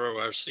Center, or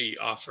RORC,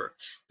 offer?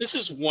 This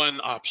is one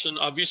option.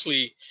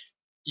 Obviously,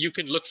 you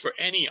can look for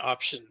any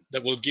option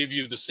that will give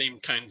you the same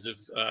kinds of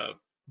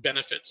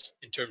benefits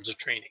in terms of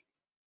training.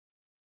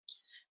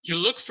 You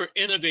look for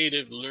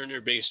innovative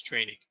learner-based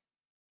training.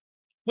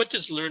 What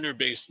does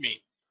learner-based mean?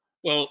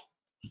 Well,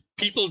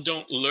 people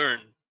don't learn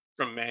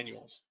from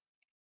manuals.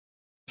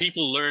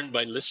 People learn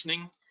by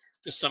listening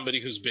to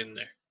somebody who's been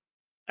there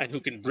and who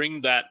can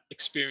bring that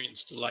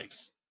experience to life.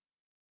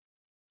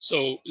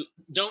 So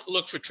don't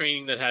look for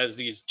training that has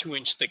these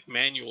 2-inch thick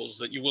manuals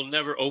that you will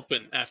never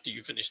open after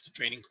you finish the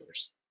training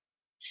course.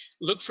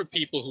 Look for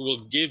people who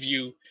will give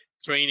you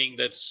training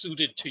that's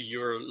suited to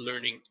your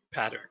learning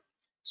pattern.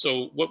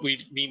 So what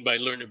we mean by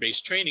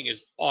learner-based training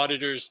is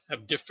auditors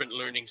have different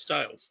learning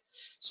styles.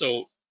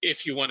 So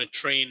if you want to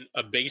train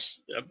a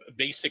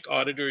basic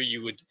auditor,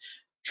 you would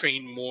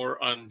train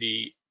more on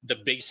the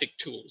basic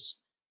tools,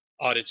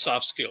 audit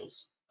soft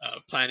skills,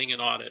 planning an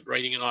audit,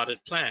 writing an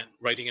audit plan,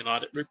 writing an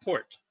audit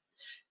report.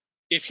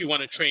 If you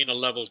want to train a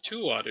level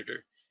 2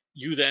 auditor,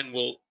 you then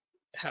will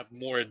have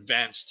more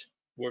advanced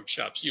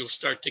workshops. You'll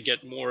start to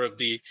get more of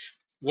the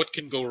what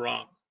can go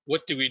wrong,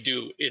 what do we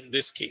do in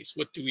this case,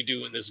 what do we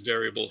do when this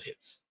variable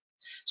hits.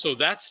 So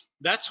that's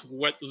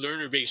what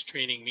learner-based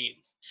training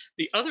means.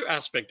 The other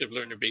aspect of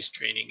learner-based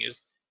training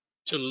is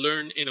to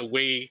learn in a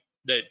way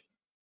that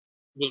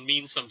will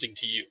mean something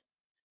to you.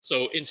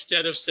 So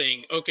instead of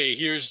saying, okay,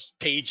 here's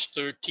page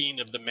 13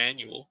 of the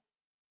manual,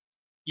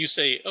 you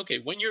say, okay,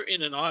 when you're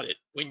in an audit,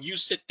 when you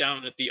sit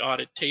down at the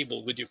audit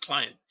table with your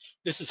client,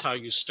 this is how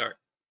you start.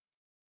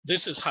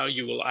 This is how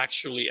you will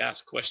actually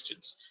ask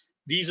questions.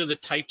 These are the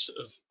types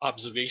of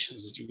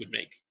observations that you would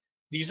make.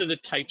 These are the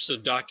types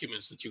of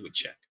documents that you would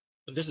check.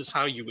 And this is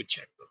how you would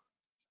check them.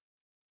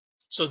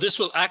 So this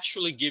will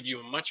actually give you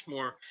a much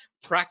more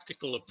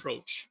practical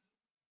approach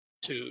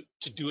to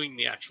doing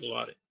the actual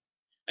audit.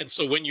 And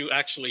so when you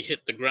actually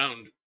hit the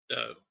ground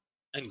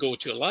and go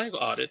to live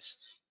audits,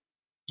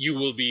 you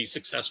will be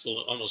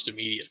successful almost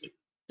immediately.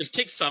 It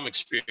takes some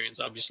experience,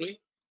 obviously,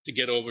 to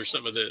get over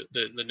some of the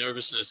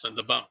nervousness and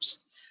the bumps.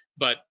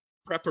 But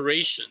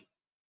preparation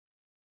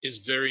is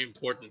very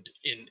important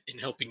in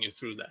helping you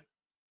through that.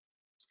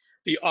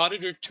 The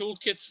auditor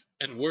toolkits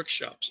and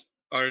workshops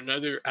are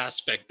another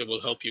aspect that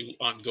will help you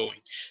ongoing.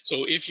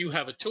 So if you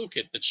have a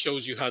toolkit that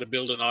shows you how to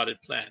build an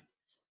audit plan,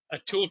 a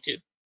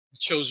toolkit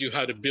that shows you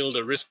how to build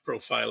a risk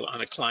profile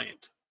on a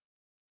client,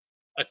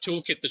 a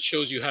toolkit that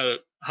shows you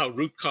how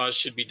root cause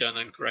should be done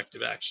on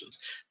corrective actions,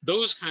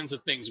 those kinds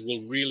of things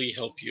will really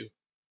help you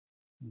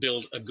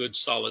build a good,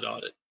 solid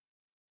audit.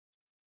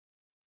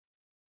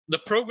 The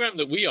program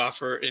that we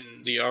offer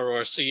in the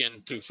RORC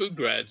and through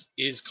FoodGrads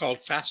is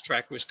called Fast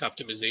Track Risk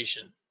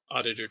Optimization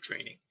Auditor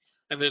Training.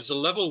 And there's a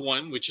level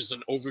 1, which is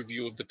an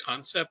overview of the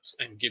concepts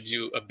and gives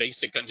you a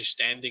basic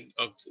understanding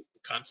of the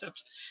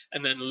concepts.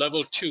 And then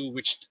level 2,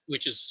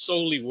 which is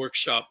solely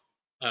workshop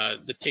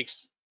that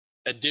takes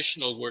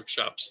additional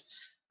workshops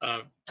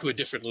to a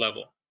different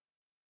level.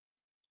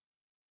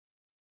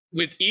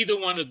 With either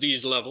one of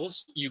these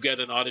levels, you get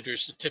an auditor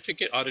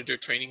certificate, auditor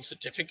training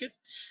certificate,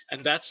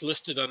 and that's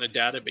listed on a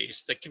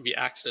database that can be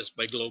accessed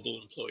by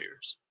global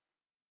employers.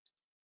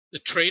 The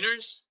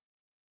trainers,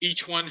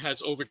 each one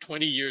has over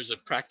 20 years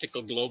of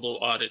practical global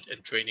audit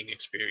and training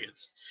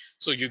experience.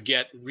 So you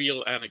get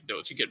real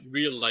anecdotes, you get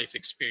real life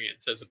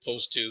experience as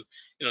opposed to,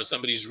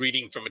 somebody's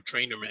reading from a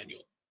trainer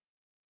manual.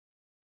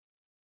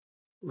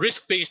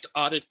 Risk-based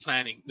audit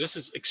planning. This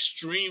is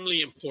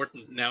extremely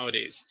important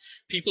nowadays.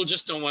 People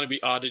just don't want to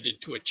be audited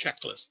to a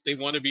checklist. They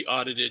want to be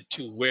audited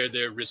to where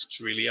their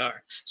risks really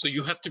are. So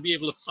you have to be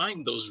able to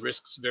find those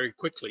risks very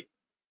quickly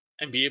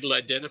and be able to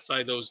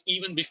identify those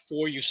even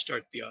before you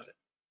start the audit.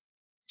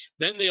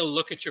 Then they'll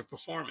look at your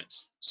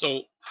performance.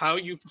 So how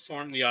you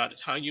perform the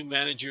audit, how you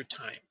manage your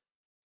time.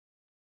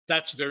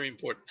 That's very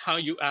important. How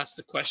you ask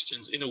the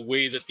questions in a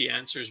way that the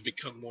answers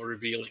become more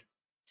revealing.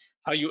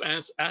 How you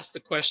ask the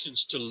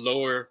questions to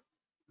lower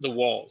the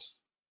walls.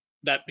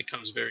 That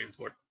becomes very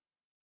important.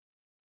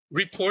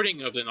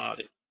 Reporting of an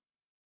audit,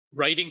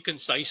 writing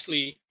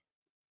concisely,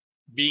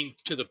 being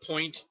to the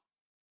point,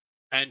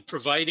 and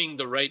providing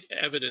the right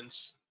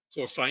evidence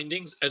for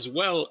findings, as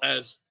well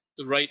as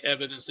the right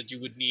evidence that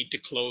you would need to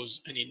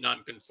close any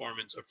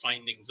non-conformance or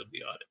findings of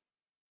the audit.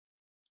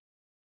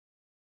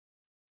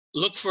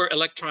 Look for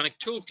electronic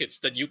toolkits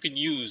that you can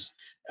use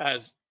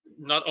as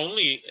not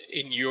only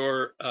in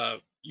your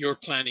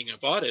planning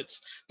of audits,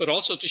 but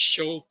also to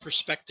show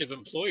prospective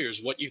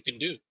employers what you can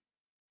do.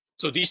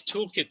 So these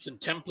toolkits and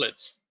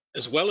templates,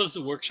 as well as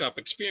the workshop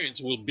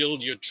experience, will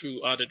build your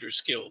true auditor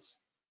skills,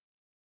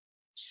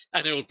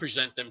 and it will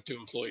present them to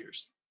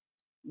employers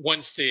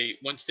once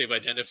they've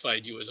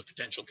identified you as a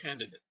potential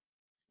candidate.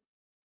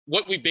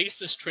 What we base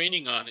this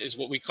training on is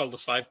what we call the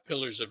 5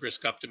 pillars of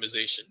risk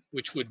optimization,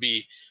 which would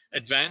be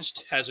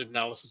advanced hazard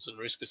analysis and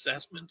risk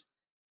assessment,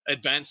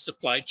 advanced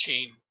supply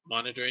chain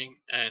monitoring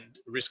and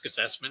risk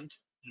assessment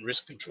and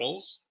risk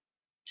controls,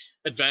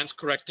 advanced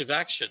corrective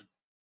action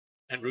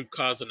and root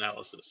cause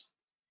analysis,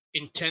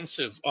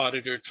 intensive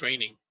auditor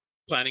training,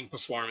 planning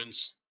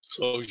performance,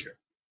 closure,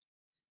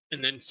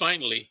 and then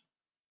finally,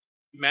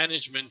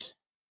 management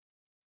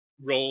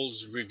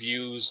roles,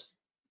 reviews,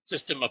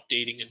 system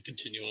updating, and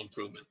continual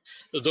improvement.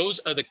 So those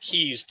are the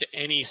keys to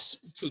any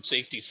food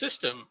safety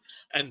system,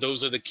 and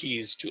those are the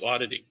keys to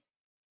auditing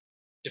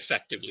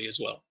effectively as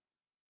well.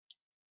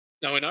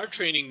 Now, in our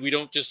training, we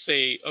don't just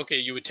say, okay,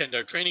 you attend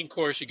our training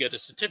course, you get a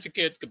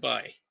certificate,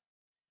 goodbye.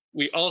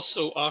 We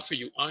also offer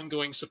you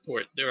ongoing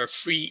support. There are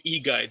free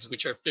e-guides,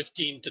 which are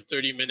 15 to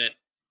 30-minute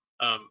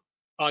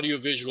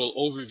audiovisual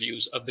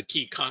overviews of the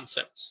key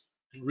concepts,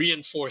 and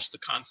reinforce the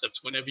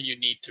concepts whenever you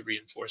need to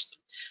reinforce them.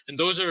 And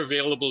those are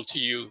available to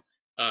you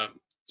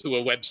through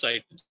a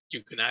website that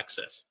you can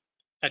access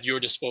at your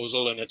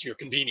disposal and at your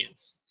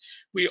convenience.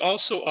 We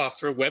also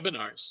offer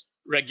webinars,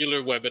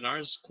 regular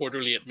webinars,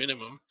 quarterly at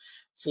minimum,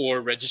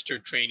 for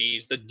registered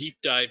trainees that deep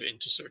dive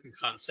into certain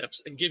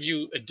concepts and give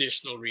you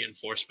additional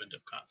reinforcement of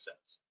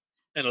concepts,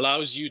 and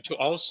allows you to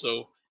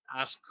also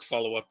ask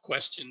follow-up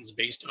questions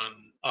based on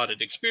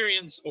audit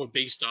experience or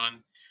based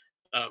on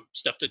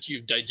stuff that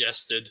you've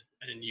digested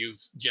and you've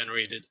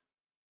generated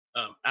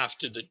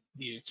after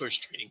the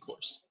first training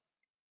course.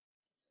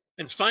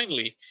 And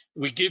finally,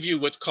 we give you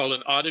what's called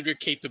an auditor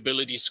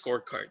capability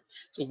scorecard.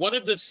 So one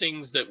of the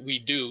things that we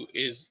do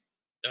is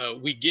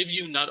we give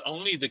you not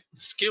only the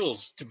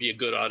skills to be a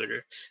good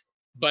auditor,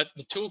 but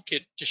the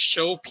toolkit to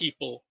show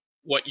people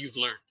what you've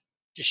learned,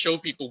 to show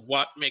people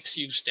what makes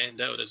you stand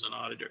out as an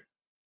auditor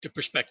to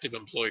prospective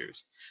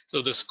employers.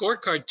 So the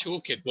scorecard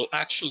toolkit will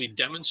actually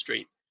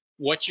demonstrate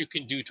what you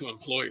can do to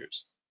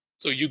employers.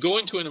 So you go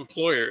into an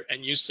employer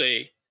and you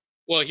say,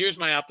 well, here's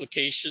my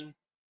application.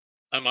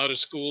 I'm out of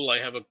school. I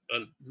have a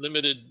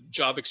limited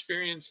job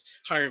experience.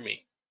 Hire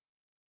me.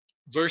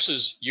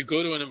 Versus you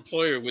go to an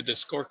employer with the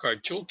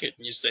scorecard toolkit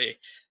and you say,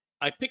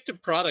 I picked a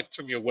product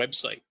from your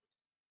website.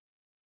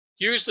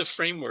 Here's the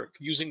framework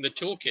using the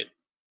toolkit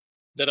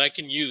that I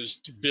can use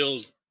to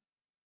build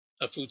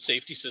a food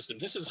safety system.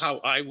 This is how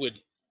I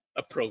would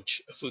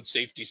approach a food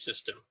safety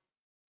system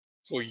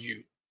for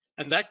you.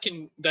 And that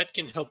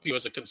can help you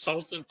as a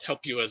consultant,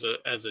 help you as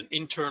an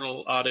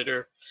internal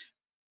auditor.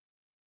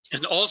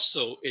 And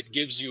also it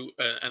gives you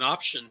an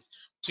option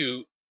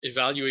to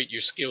evaluate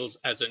your skills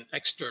as an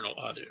external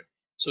auditor.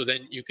 So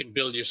then you can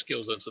build your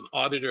skills as an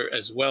auditor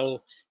as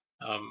well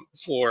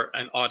for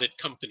an audit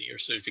company or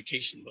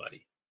certification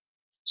body.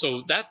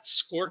 So that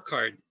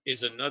scorecard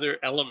is another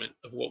element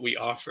of what we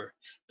offer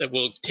that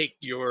will take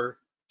your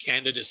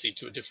candidacy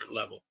to a different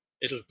level.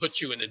 It'll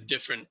put you in a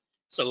different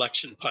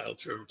selection pile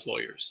for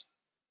employers.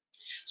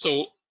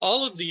 So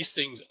all of these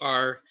things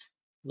are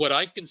what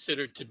I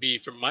consider to be,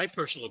 from my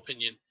personal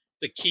opinion,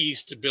 the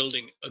keys to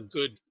building a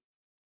good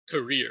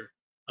career,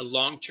 a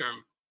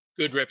long-term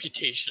good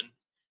reputation,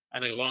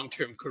 and a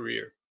long-term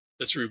career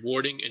that's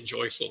rewarding and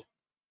joyful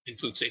in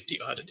food safety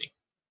auditing.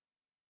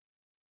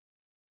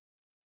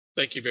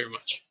 Thank you very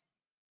much.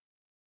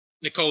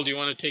 Nicole, do you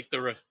want to take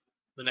the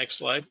next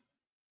slide?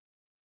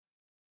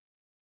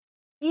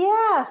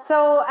 Yeah,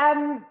 so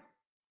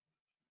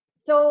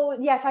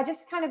yes, I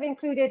just kind of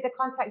included the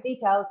contact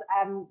details.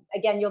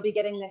 Again, you'll be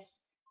getting this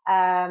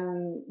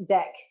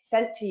deck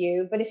sent to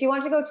you, but if you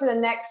want to go to the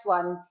next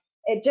one,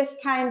 it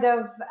just kind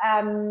of,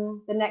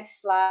 the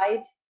next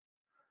slide,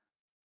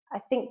 I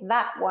think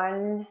that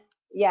one,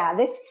 yeah,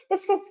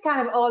 this is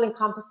kind of all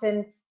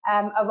encompassing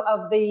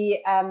of the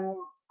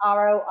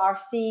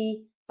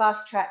RORC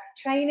fast track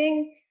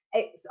training.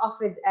 It's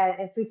offered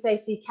in food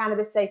safety,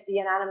 cannabis safety,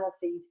 and animal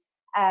feed.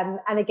 And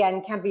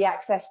again, can be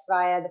accessed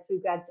via the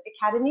FoodGrads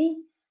Academy.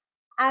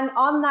 And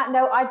on that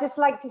note, I'd just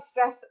like to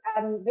stress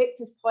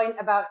Victor's point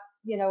about,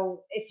 you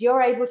know, if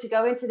you're able to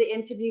go into the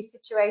interview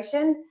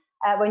situation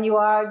when you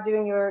are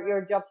doing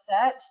your job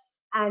search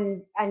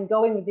and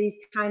going with these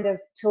kind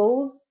of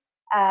tools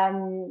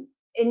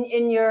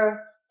in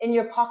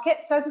your pocket,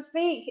 so to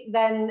speak,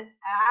 then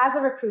as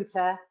a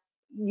recruiter,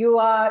 you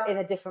are in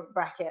a different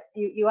bracket.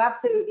 You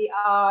absolutely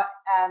are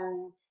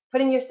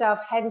putting yourself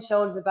head and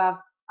shoulders above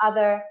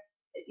other,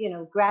 you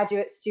know,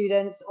 graduate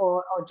students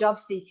or job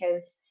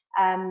seekers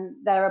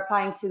that are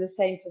applying to the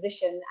same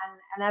position.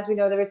 And as we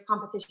know, there is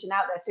competition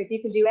out there. So if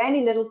you can do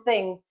any little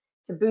thing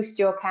to boost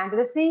your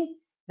candidacy,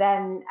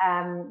 then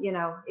you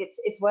know,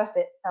 it's worth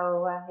it.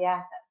 So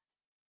yeah,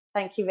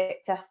 thank you,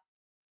 Victor.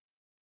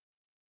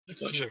 My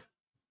pleasure.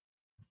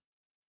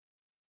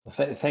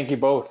 Thank you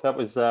both. That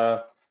was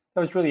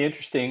really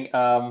interesting.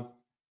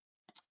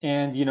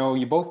 And you know,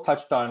 you both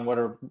touched on what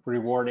a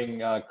rewarding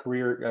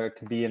career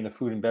could be in the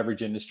food and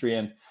beverage industry,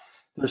 and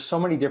there's so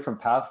many different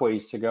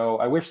pathways to go.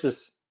 I wish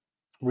this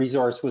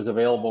resource was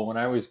available when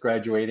I was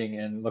graduating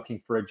and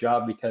looking for a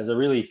job, because I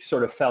really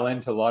sort of fell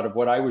into a lot of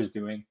what I was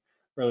doing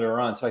earlier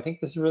on. So I think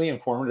this is really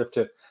informative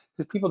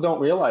because people don't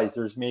realize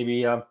there's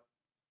maybe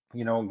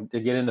you know, to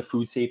get into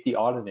food safety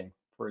auditing,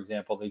 for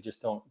example,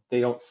 they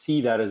don't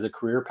see that as a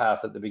career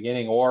path at the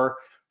beginning, or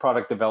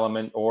product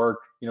development, or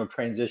you know,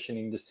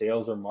 transitioning to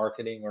sales or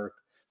marketing or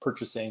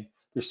purchasing.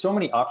 There's so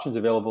many options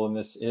available in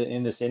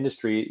this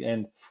industry,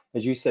 and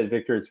as you said,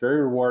 Victor, it's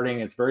very rewarding.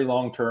 It's very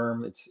long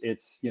term.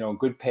 It's you know,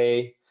 good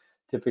pay.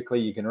 Typically,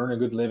 you can earn a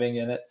good living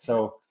in it.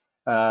 So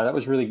that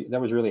was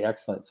really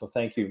excellent. So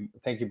thank you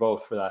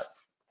both for that.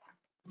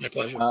 My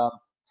pleasure.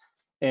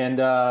 And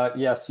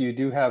yes, you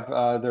do have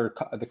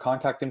the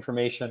contact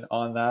information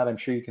on that. I'm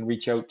sure you can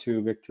reach out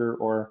to Victor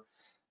or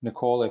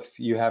Nicole if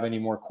you have any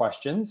more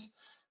questions.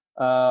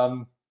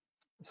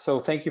 So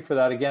thank you for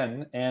that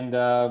again. And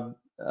a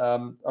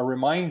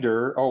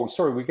reminder, oh,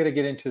 sorry, we got to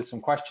get into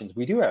some questions.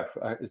 We do have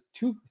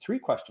three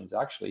questions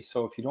actually.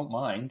 So if you don't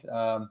mind,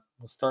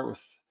 we'll start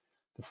with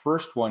the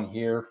first one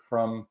here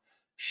from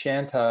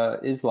Shanta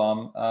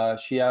Islam.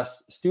 She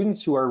asks,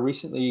 students who are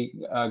recently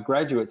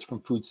graduates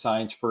from food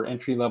science for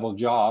entry-level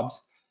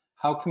jobs,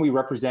 how can we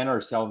represent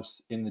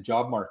ourselves in the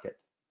job market?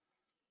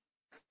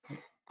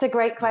 It's a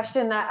great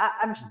question.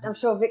 I'm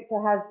sure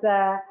Victor has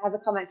a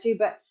comment too,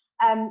 but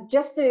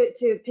just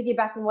to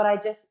piggyback on what I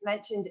just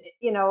mentioned,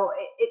 you know,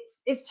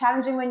 it's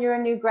challenging when you're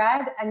a new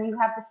grad and you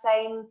have the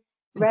same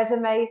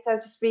resume, so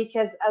to speak,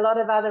 as a lot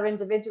of other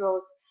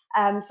individuals.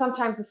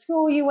 Sometimes the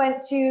school you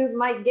went to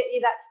might get you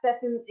that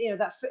step in, you know,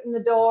 that foot in the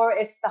door.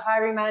 If the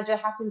hiring manager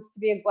happens to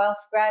be a Guelph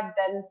grad,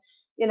 then,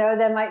 you know,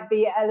 there might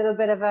be a little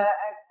bit of a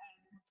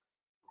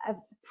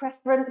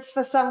preference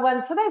for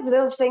someone. So there's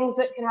little things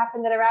that can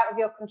happen that are out of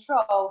your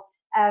control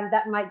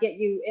that might get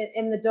you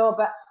in the door.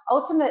 But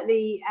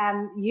ultimately,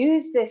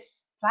 use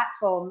this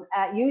platform,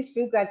 use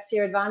FoodGrads to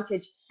your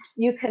advantage.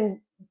 You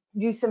can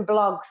do some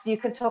blogs. You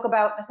can talk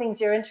about the things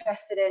you're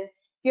interested in.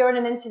 If you're in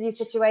an interview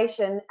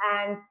situation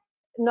and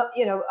not,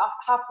 you know,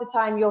 half the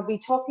time you'll be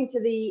talking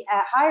to the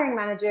hiring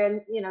manager,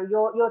 and you know,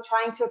 you're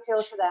trying to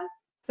appeal to them.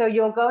 So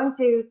you're going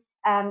to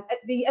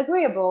be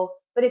agreeable.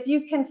 But if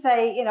you can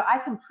say, you know, I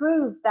can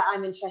prove that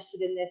I'm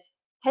interested in this,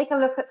 take a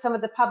look at some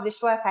of the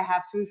published work I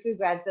have through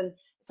FoodGrads and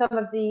some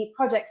of the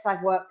projects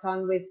I've worked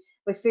on with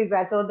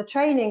FoodGrads, or the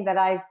training that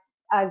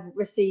I've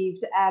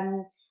received,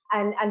 and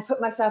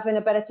put myself in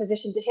a better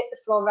position to hit the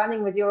floor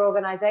running with your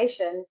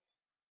organization.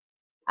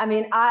 I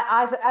mean,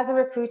 as a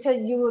recruiter,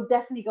 you will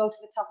definitely go to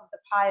the top of the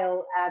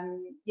pile,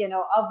 you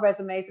know, of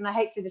resumes. And I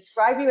hate to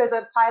describe you as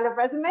a pile of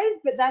resumes,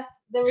 but that's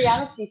the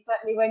reality,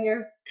 certainly when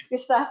you're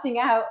starting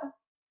out.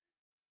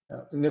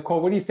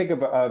 Nicole, what do you think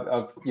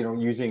of you know,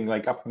 using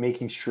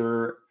making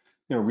sure,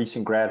 you know,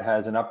 recent grad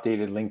has an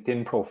updated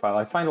LinkedIn profile?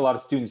 I find a lot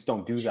of students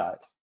don't do that.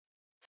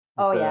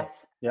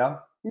 Yes. Yeah.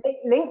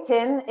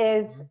 LinkedIn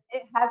it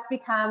has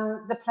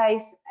become the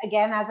place,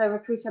 again, as a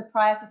recruiter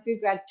prior to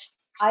FoodGrads,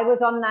 I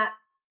was on that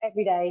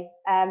every day.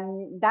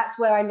 That's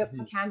where I look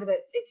for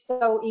candidates. It's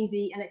so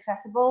easy and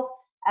accessible,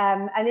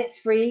 and it's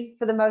free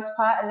for the most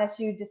part, unless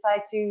you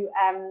decide to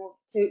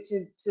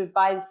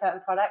buy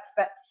certain products.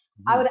 But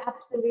I would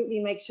absolutely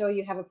make sure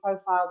you have a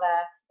profile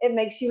there. It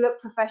makes you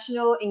look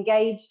professional,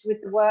 engaged with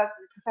the work,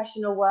 the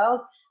professional world.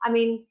 I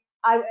mean,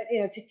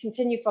 you know, to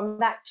continue from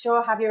that,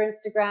 sure, have your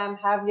Instagram,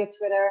 have your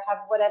Twitter, have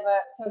whatever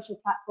social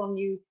platform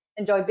you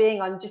enjoy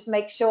being on. Just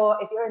make sure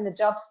if you're in the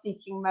job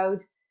seeking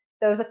mode,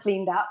 those are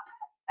cleaned up.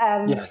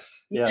 Yes.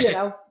 Yeah. You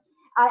know,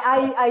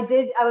 I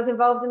was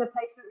involved in a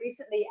placement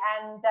recently,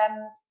 and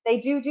they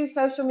do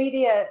social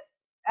media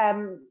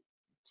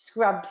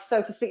scrubs,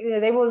 so to speak. You know,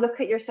 they will look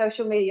at your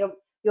social media,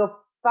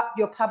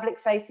 your public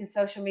facing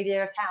social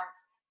media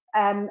accounts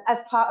as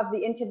part of the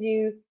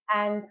interview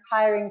and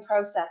hiring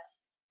process.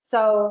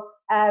 So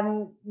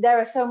there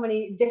are so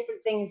many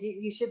different things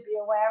you should be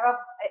aware of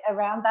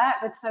around that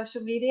with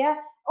social media.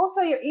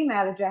 Also your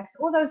email address,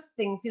 all those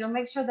things, you know,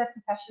 make sure they're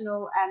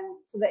professional, and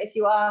so that if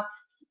you are,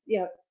 you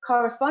know,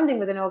 corresponding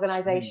with an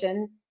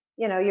organization,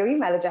 you know, your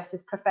email address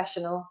is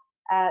professional,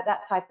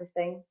 that type of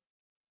thing.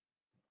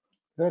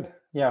 Good.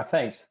 Yeah,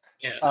 thanks.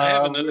 Yeah, I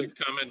have another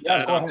comment to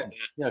add on to that.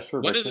 Yeah,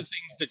 sure. One of the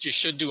things that you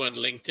should do on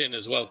LinkedIn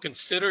as well,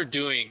 consider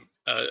doing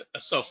a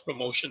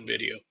self-promotion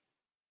video.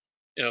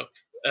 You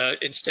know,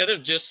 instead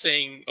of just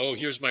saying, oh,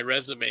 here's my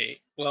resume,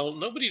 well,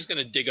 nobody's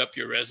going to dig up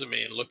your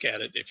resume and look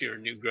at it if you're a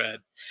new grad.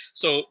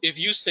 So if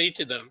you say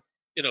to them,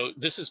 you know,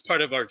 this is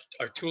part of our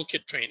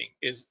toolkit training,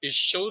 is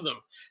show them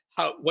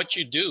what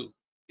you do.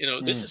 You know,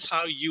 this is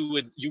how you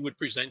would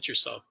present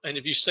yourself. And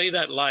if you say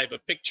that live, a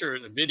picture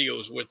and a video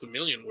is worth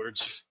 1,000,000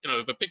 words. You know,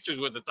 if a picture is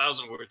worth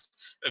 1,000 words,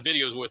 a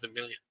video is worth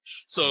 1,000,000.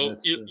 So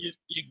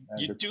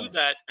you do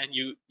that, and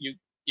you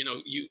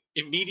you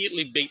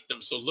immediately bait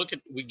them. So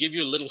we give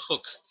you little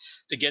hooks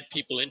to get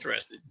people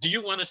interested. Do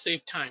you want to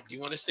save time? Do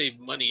you want to save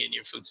money in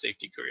your food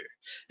safety career,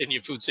 in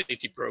your food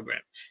safety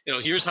program?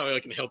 Here's how I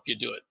can help you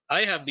do it.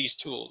 I have these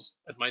tools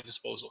at my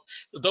disposal.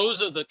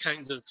 Those are the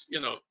kinds of,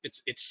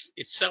 it's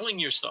selling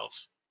yourself.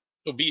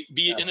 So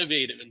be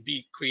innovative and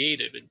be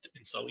creative in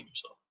selling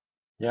yourself.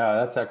 Yeah,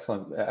 that's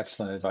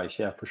excellent advice.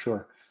 Yeah, for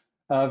sure.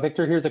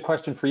 Victor, here's a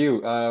question for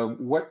you.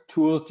 What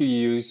tools do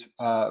you use?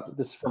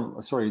 This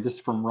is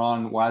from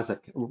Ron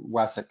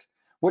Wasik.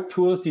 What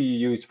tools do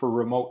you use for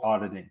remote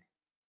auditing?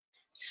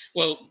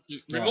 Well,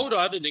 remote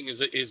auditing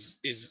is a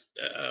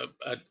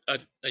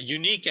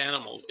unique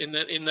animal in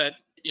that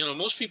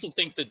most people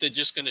think that they're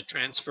just going to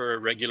transfer a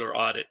regular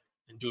audit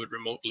and do it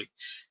remotely.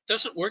 It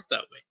doesn't work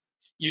that way.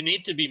 You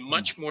need to be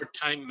much more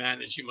time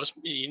managed.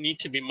 You need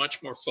to be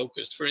much more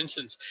focused. For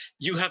instance,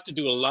 you have to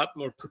do a lot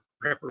more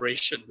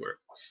preparation work.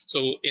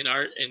 So in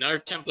our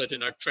template,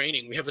 in our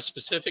training, we have a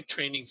specific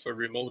training for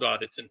remote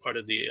audits and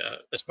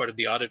as part of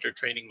the auditor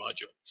training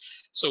module.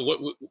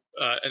 So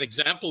an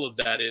example of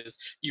that is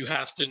you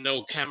have to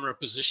know camera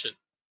position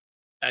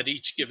at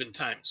each given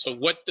time. So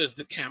what does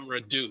the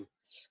camera do?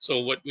 So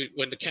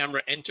when the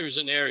camera enters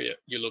an area,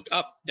 you look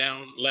up,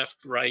 down,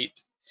 left, right.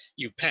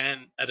 You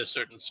pan at a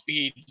certain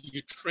speed.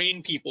 You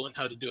train people on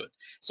how to do it.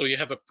 So you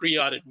have a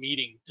pre-audit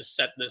meeting to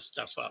set this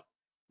stuff up.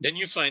 Then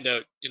you find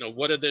out,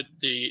 what are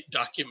the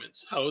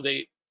documents? How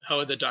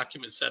are the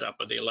documents set up?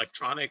 Are they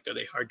electronic? Are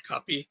they hard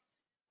copy?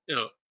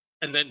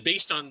 And then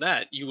based on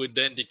that, you would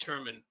then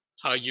determine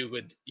how you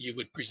would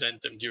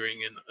present them during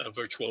a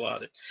virtual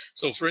audit.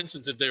 So for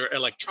instance, if they're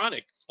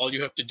electronic, all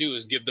you have to do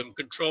is give them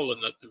control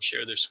and let them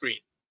share their screen.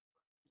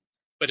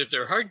 But if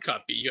they're hard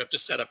copy, you have to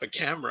set up a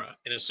camera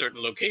in a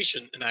certain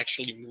location and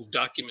actually move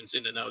documents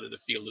in and out of the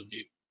field of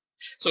view.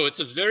 So it's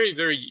a very,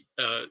 very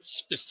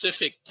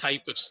specific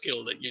type of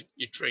skill that you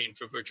train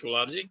for virtual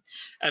auditing.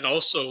 And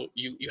also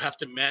you have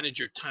to manage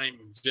your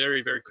time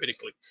very, very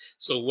critically.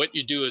 So what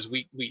you do is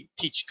we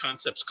teach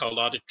concepts called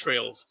audit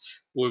trails,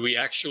 where we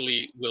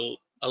actually will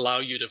allow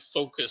you to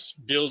focus,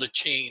 build a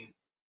chain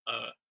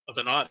of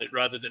an audit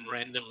rather than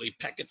randomly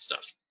packet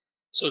stuff,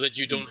 so that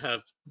you don't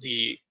have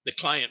the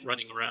client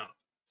running around.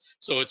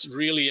 So it's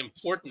really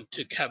important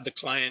to have the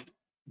client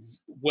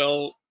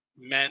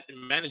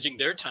managing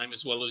their time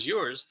as well as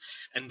yours,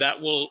 and that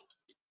will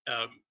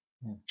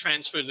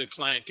transfer to the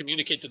client,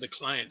 communicate to the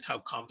client how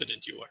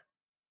competent you are.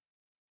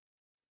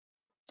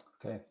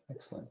 Okay,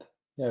 excellent.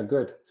 Yeah,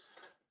 good.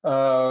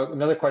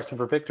 Another question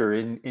for Victor.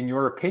 In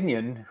your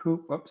opinion,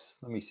 oops,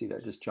 let me see,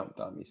 that just jumped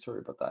on me. Sorry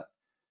about that.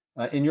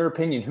 In your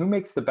opinion, who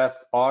makes the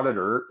best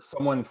auditor?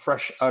 Someone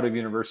fresh out of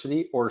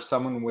university or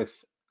someone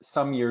with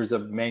some years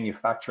of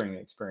manufacturing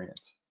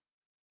experience?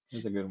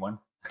 Here's a good one.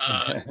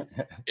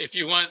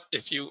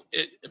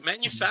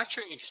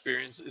 Manufacturing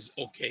experience is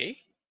okay.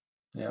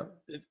 Yeah.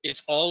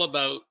 It's all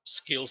about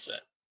skill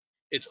set.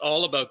 It's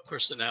all about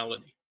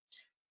personality.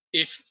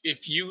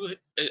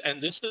 And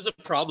this is a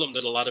problem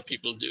that a lot of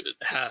people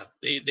have.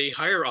 They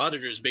hire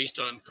auditors based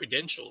on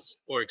credentials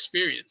or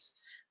experience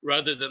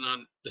rather than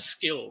on the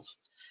skills.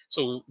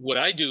 So what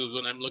I do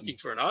when I'm looking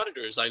for an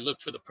auditor is I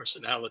look for the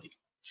personality.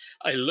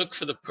 I look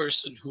for the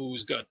person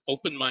who's got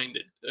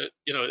open-minded,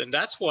 and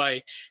that's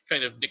why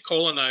kind of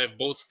Nicole and I have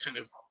both kind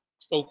of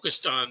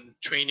focused on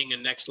training a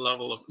next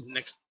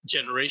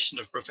generation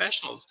of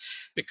professionals,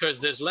 because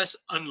there's less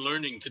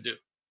unlearning to do.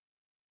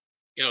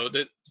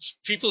 The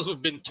people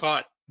who've been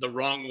taught the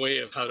wrong way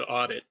of how to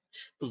audit,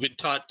 who've been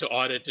taught to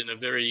audit in a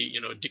very,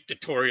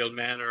 dictatorial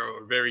manner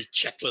or very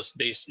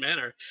checklist-based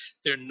manner,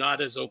 they're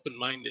not as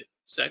open-minded.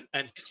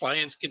 And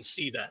clients can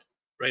see that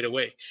right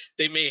away.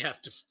 They may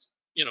have to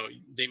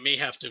they may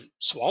have to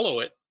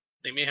swallow it.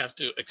 They may have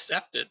to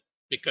accept it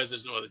because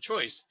there's no other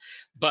choice,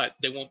 but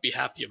they won't be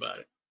happy about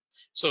it.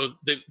 So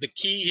the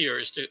key here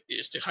is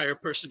to hire a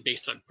person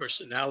based on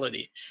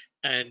personality.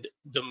 And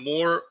the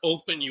more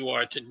open you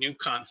are to new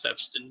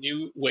concepts, to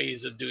new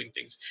ways of doing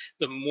things,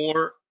 the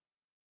more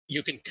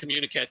you can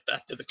communicate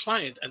that to the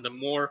client, and the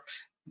more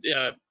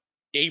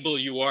able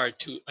you are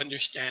to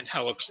understand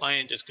how a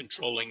client is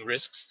controlling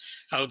risks,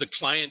 how the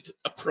client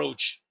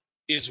approach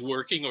is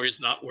working or is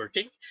not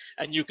working,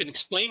 and you can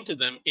explain to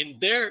them in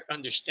their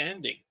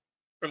understanding,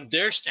 from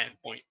their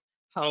standpoint,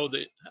 how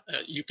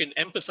you can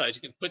empathize,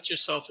 you can put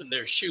yourself in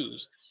their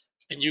shoes,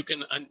 and you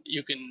can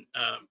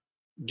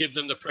give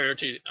them the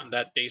priority on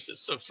that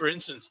basis. So, for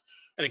instance,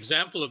 an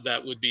example of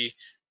that would be,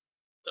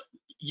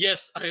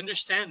 yes, I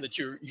understand that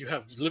you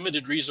have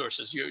limited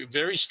resources. You're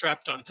very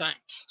strapped on time.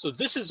 So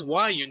this is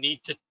why you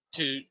need to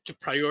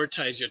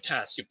prioritize your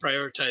tasks. You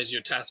prioritize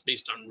your tasks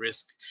based on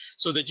risk,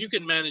 so that you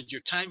can manage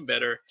your time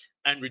better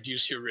and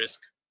reduce your risk,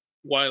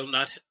 while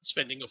not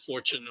spending a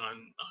fortune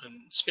on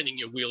spinning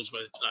your wheels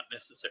when it's not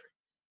necessary.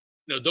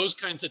 Those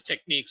kinds of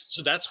techniques.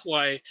 So that's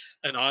why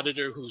an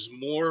auditor who's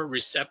more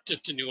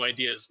receptive to new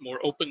ideas, more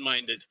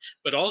open-minded,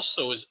 but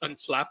also is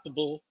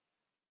unflappable,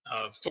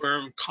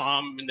 firm,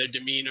 calm in their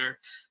demeanor,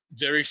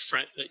 very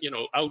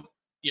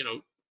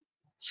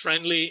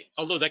friendly,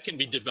 although that can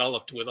be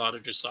developed with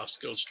auditor soft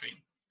skills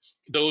training.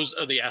 Those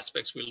are the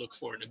aspects we look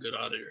for in a good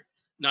auditor,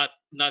 not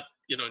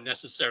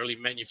necessarily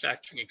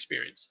manufacturing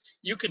experience.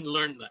 You can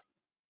learn that.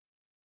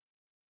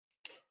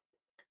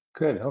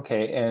 Good.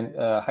 Okay. And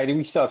Heidi,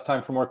 we still have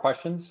time for more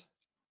questions.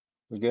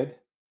 We good?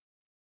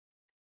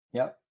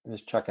 Yep.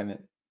 Just checking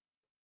it.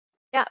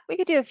 Yeah, we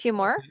could do a few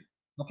more.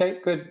 Okay,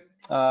 good.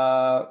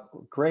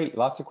 Great.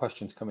 Lots of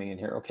questions coming in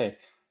here. Okay.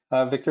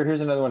 Victor,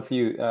 here's another one for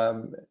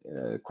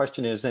you.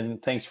 Question is,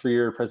 and thanks for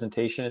your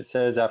presentation. It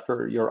says,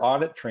 after your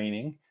auditing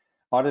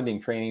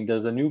training,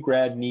 does a new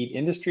grad need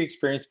industry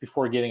experience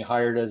before getting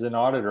hired as an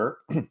auditor?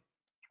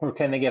 Or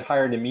can they get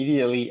hired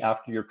immediately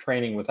after your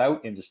training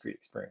without industry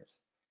experience?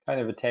 Kind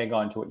of a tag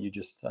on to what you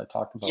just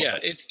talked about. Yeah,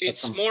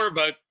 it's more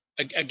about,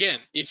 again,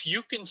 if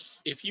you can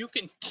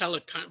tell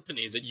a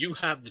company that you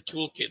have the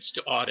toolkits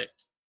to audit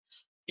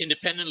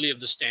independently of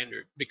the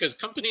standard, because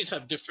companies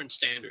have different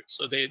standards.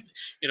 So they,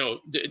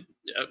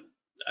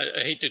 I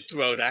hate to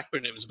throw out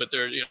acronyms, but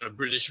they're,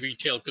 British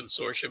Retail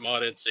Consortium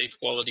audits, Safe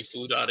Quality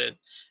Food audit,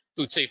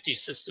 Food Safety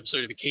System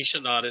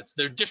certification audits.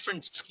 There are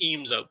different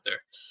schemes out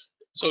there.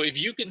 So if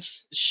you can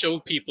show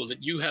people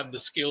that you have the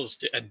skills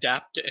to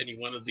adapt to any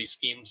one of these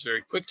schemes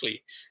very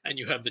quickly, and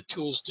you have the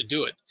tools to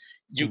do it,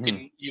 you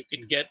can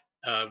get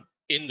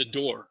in the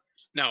door.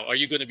 Now, are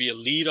you going to be a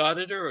lead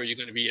auditor, or are you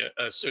going to be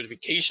a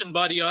certification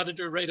body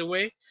auditor right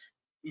away?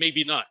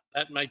 Maybe not.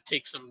 That might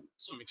take some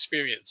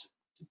experience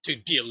to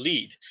be a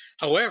lead.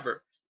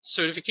 However,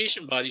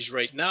 certification bodies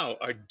right now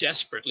are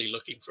desperately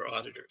looking for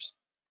auditors.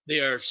 They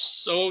are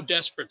so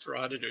desperate for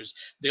auditors.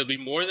 They'll be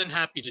more than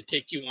happy to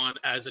take you on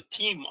as a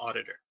team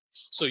auditor.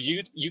 So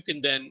you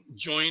can then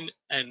join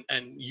and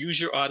use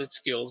your audit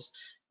skills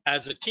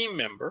as a team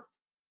member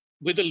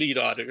with a lead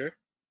auditor.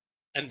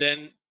 And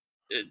then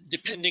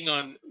depending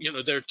on,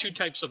 there are two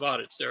types of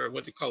audits. There are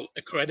what they call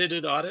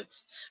accredited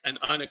audits and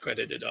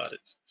unaccredited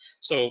audits.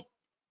 So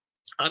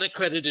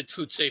unaccredited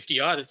food safety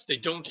audits, they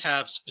don't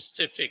have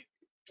specific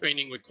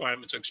training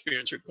requirements or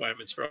experience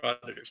requirements for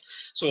auditors.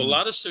 So a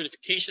lot of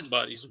certification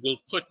bodies will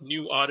put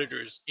new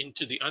auditors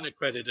into the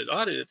unaccredited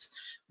audits,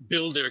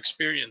 build their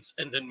experience,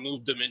 and then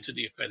move them into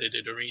the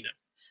accredited arena.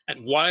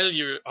 And while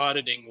you're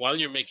auditing, while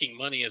you're making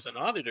money as an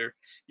auditor,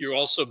 you're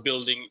also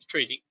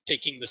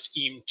taking the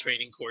scheme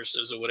training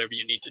courses or whatever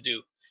you need to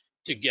do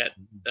to get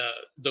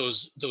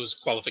those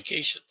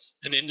qualifications.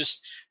 And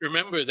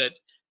remember that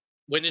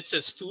when it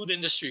says food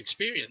industry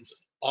experience,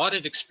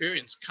 audit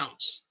experience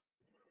counts.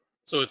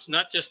 So it's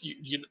not just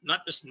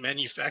not just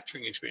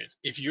manufacturing experience.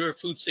 If you're a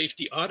food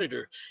safety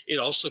auditor, it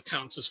also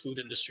counts as food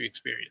industry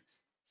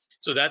experience.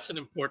 So that's an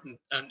important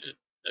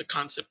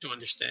concept to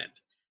understand.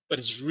 But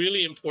it's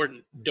really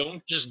important.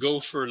 Don't just go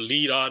for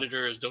lead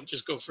auditors. Don't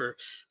just go for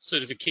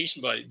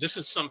certification body. This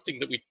is something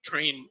that we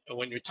train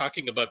when you're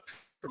talking about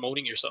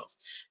promoting yourself,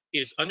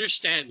 is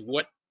understand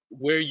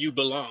where you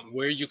belong,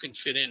 where you can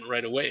fit in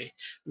right away,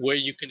 where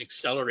you can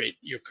accelerate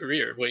your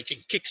career, where you can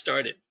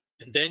kickstart it.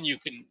 And then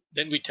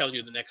we tell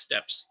you the next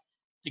steps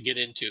to get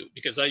into,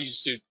 because I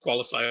used to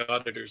qualify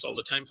auditors all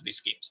the time for these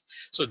schemes.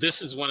 So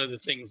this is one of the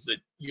things that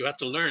you have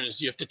to learn, is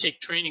you have to take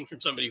training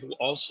from somebody who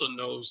also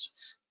knows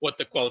what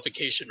the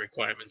qualification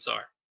requirements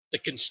are,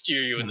 that can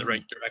steer you in the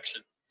right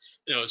direction.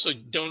 So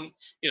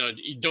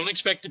don't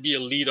expect to be a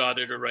lead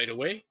auditor right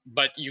away,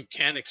 but you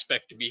can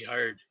expect to be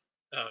hired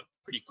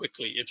pretty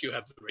quickly if you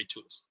have the right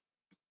tools.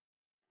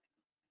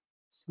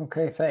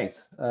 Okay,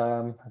 thanks.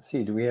 Let's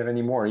see, do we have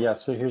any more? Yeah,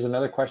 so here's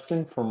another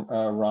question from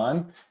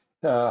Ron.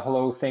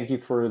 Hello, thank you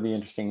for the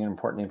interesting and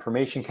important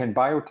information. Can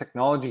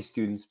biotechnology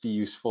students be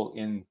useful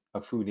in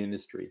a food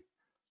industry,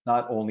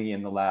 not only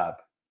in the lab?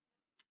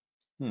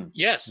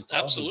 Yes, Nicole,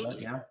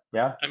 absolutely.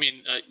 Yeah. I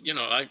mean,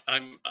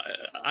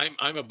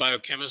 I'm a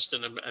biochemist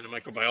and a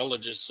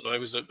microbiologist, so I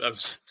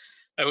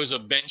was a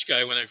bench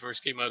guy when I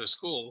first came out of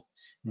school,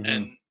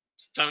 and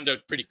found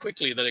out pretty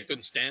quickly that I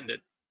couldn't stand it.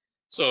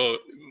 So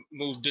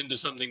moved into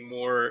something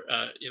more,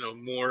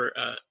 more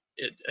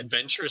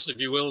adventurous, if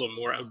you will, or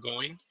more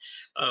outgoing.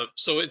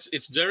 So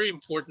it's very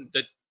important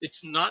that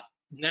it's not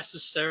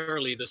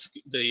necessarily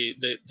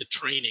the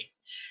training.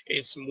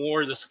 It's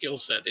more the skill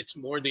set. It's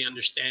more the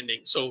understanding.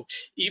 So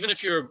even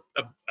if you're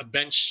a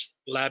bench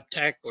lab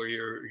tech, or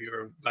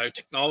you're a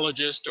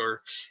biotechnologist,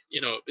 or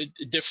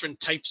different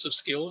types of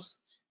skills,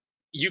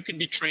 you can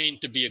be trained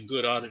to be a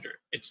good auditor.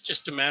 It's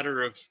just a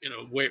matter of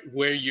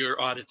where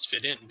your audits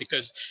fit in,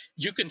 because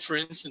you can, for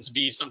instance,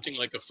 be something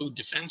like a food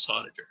defense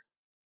auditor,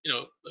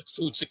 like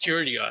food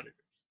security auditor.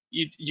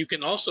 You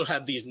can also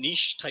have these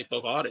niche type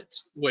of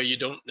audits where you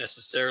don't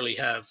necessarily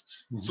have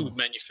food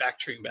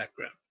manufacturing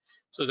background.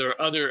 So there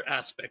are other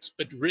aspects,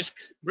 but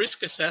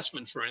risk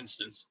assessment, for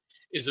instance,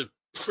 is a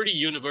pretty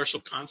universal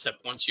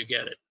concept once you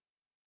get it.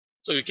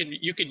 So you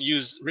can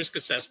use risk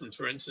assessment,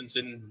 for instance,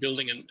 in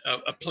building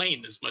a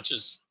plane as much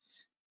as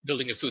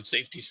building a food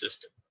safety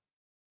system.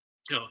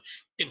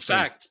 In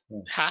fact,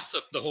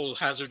 HACCP, the whole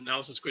hazard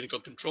analysis critical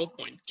control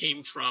point,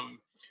 came from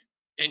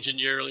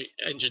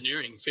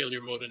engineering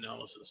failure mode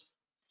analysis.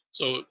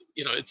 So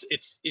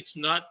it's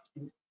not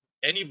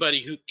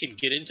anybody who can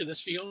get into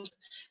this field,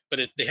 but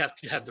they have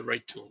to have the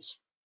right tools.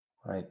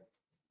 Right.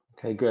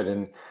 Okay, good.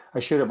 And I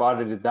should have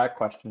audited that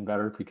question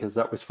better because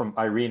that was from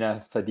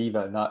Irina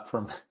Fadiva, not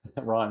from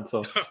Ron.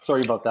 So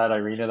sorry about that,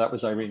 Irina. That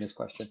was Irina's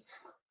question.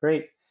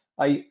 Great.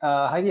 Heidi,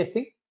 I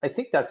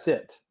think that's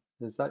it.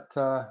 Is that?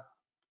 I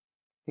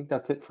think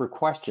that's it for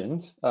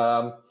questions.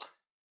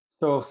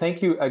 So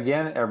thank you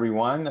again,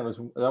 everyone. That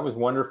was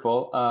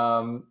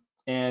wonderful.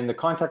 And the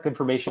contact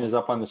information is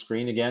up on the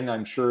screen again.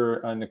 I'm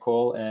sure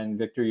Nicole and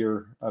Victor,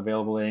 you're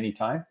available at any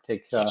time.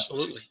 Take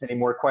Absolutely. any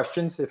more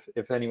questions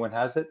if anyone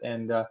has it.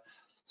 And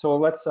so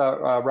let's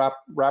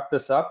wrap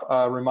this up.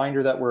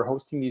 Reminder that we're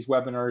hosting these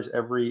webinars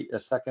every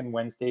second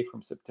Wednesday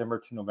from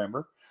September to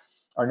November.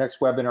 Our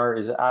next webinar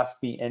is Ask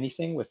Me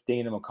Anything with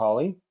Dana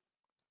McCauley.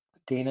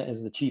 Dana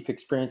is the Chief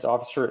Experience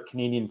Officer at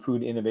Canadian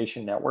Food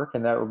Innovation Network,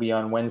 and that will be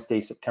on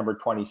Wednesday, September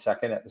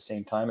 22nd at the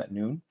same time at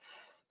noon.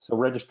 So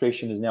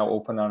registration is now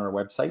open on our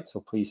website, so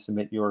please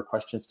submit your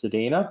questions to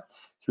Dana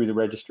through the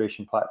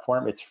registration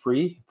platform. It's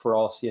free for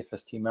all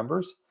CFST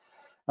members.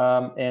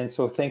 And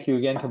so thank you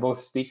again to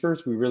both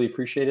speakers. We really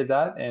appreciated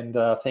that. And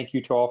thank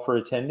you to all for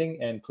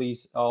attending, and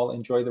please all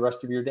enjoy the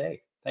rest of your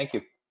day. Thank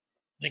you.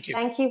 Thank you.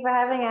 Thank you for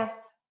having us.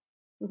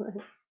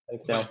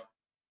 Thanks, now.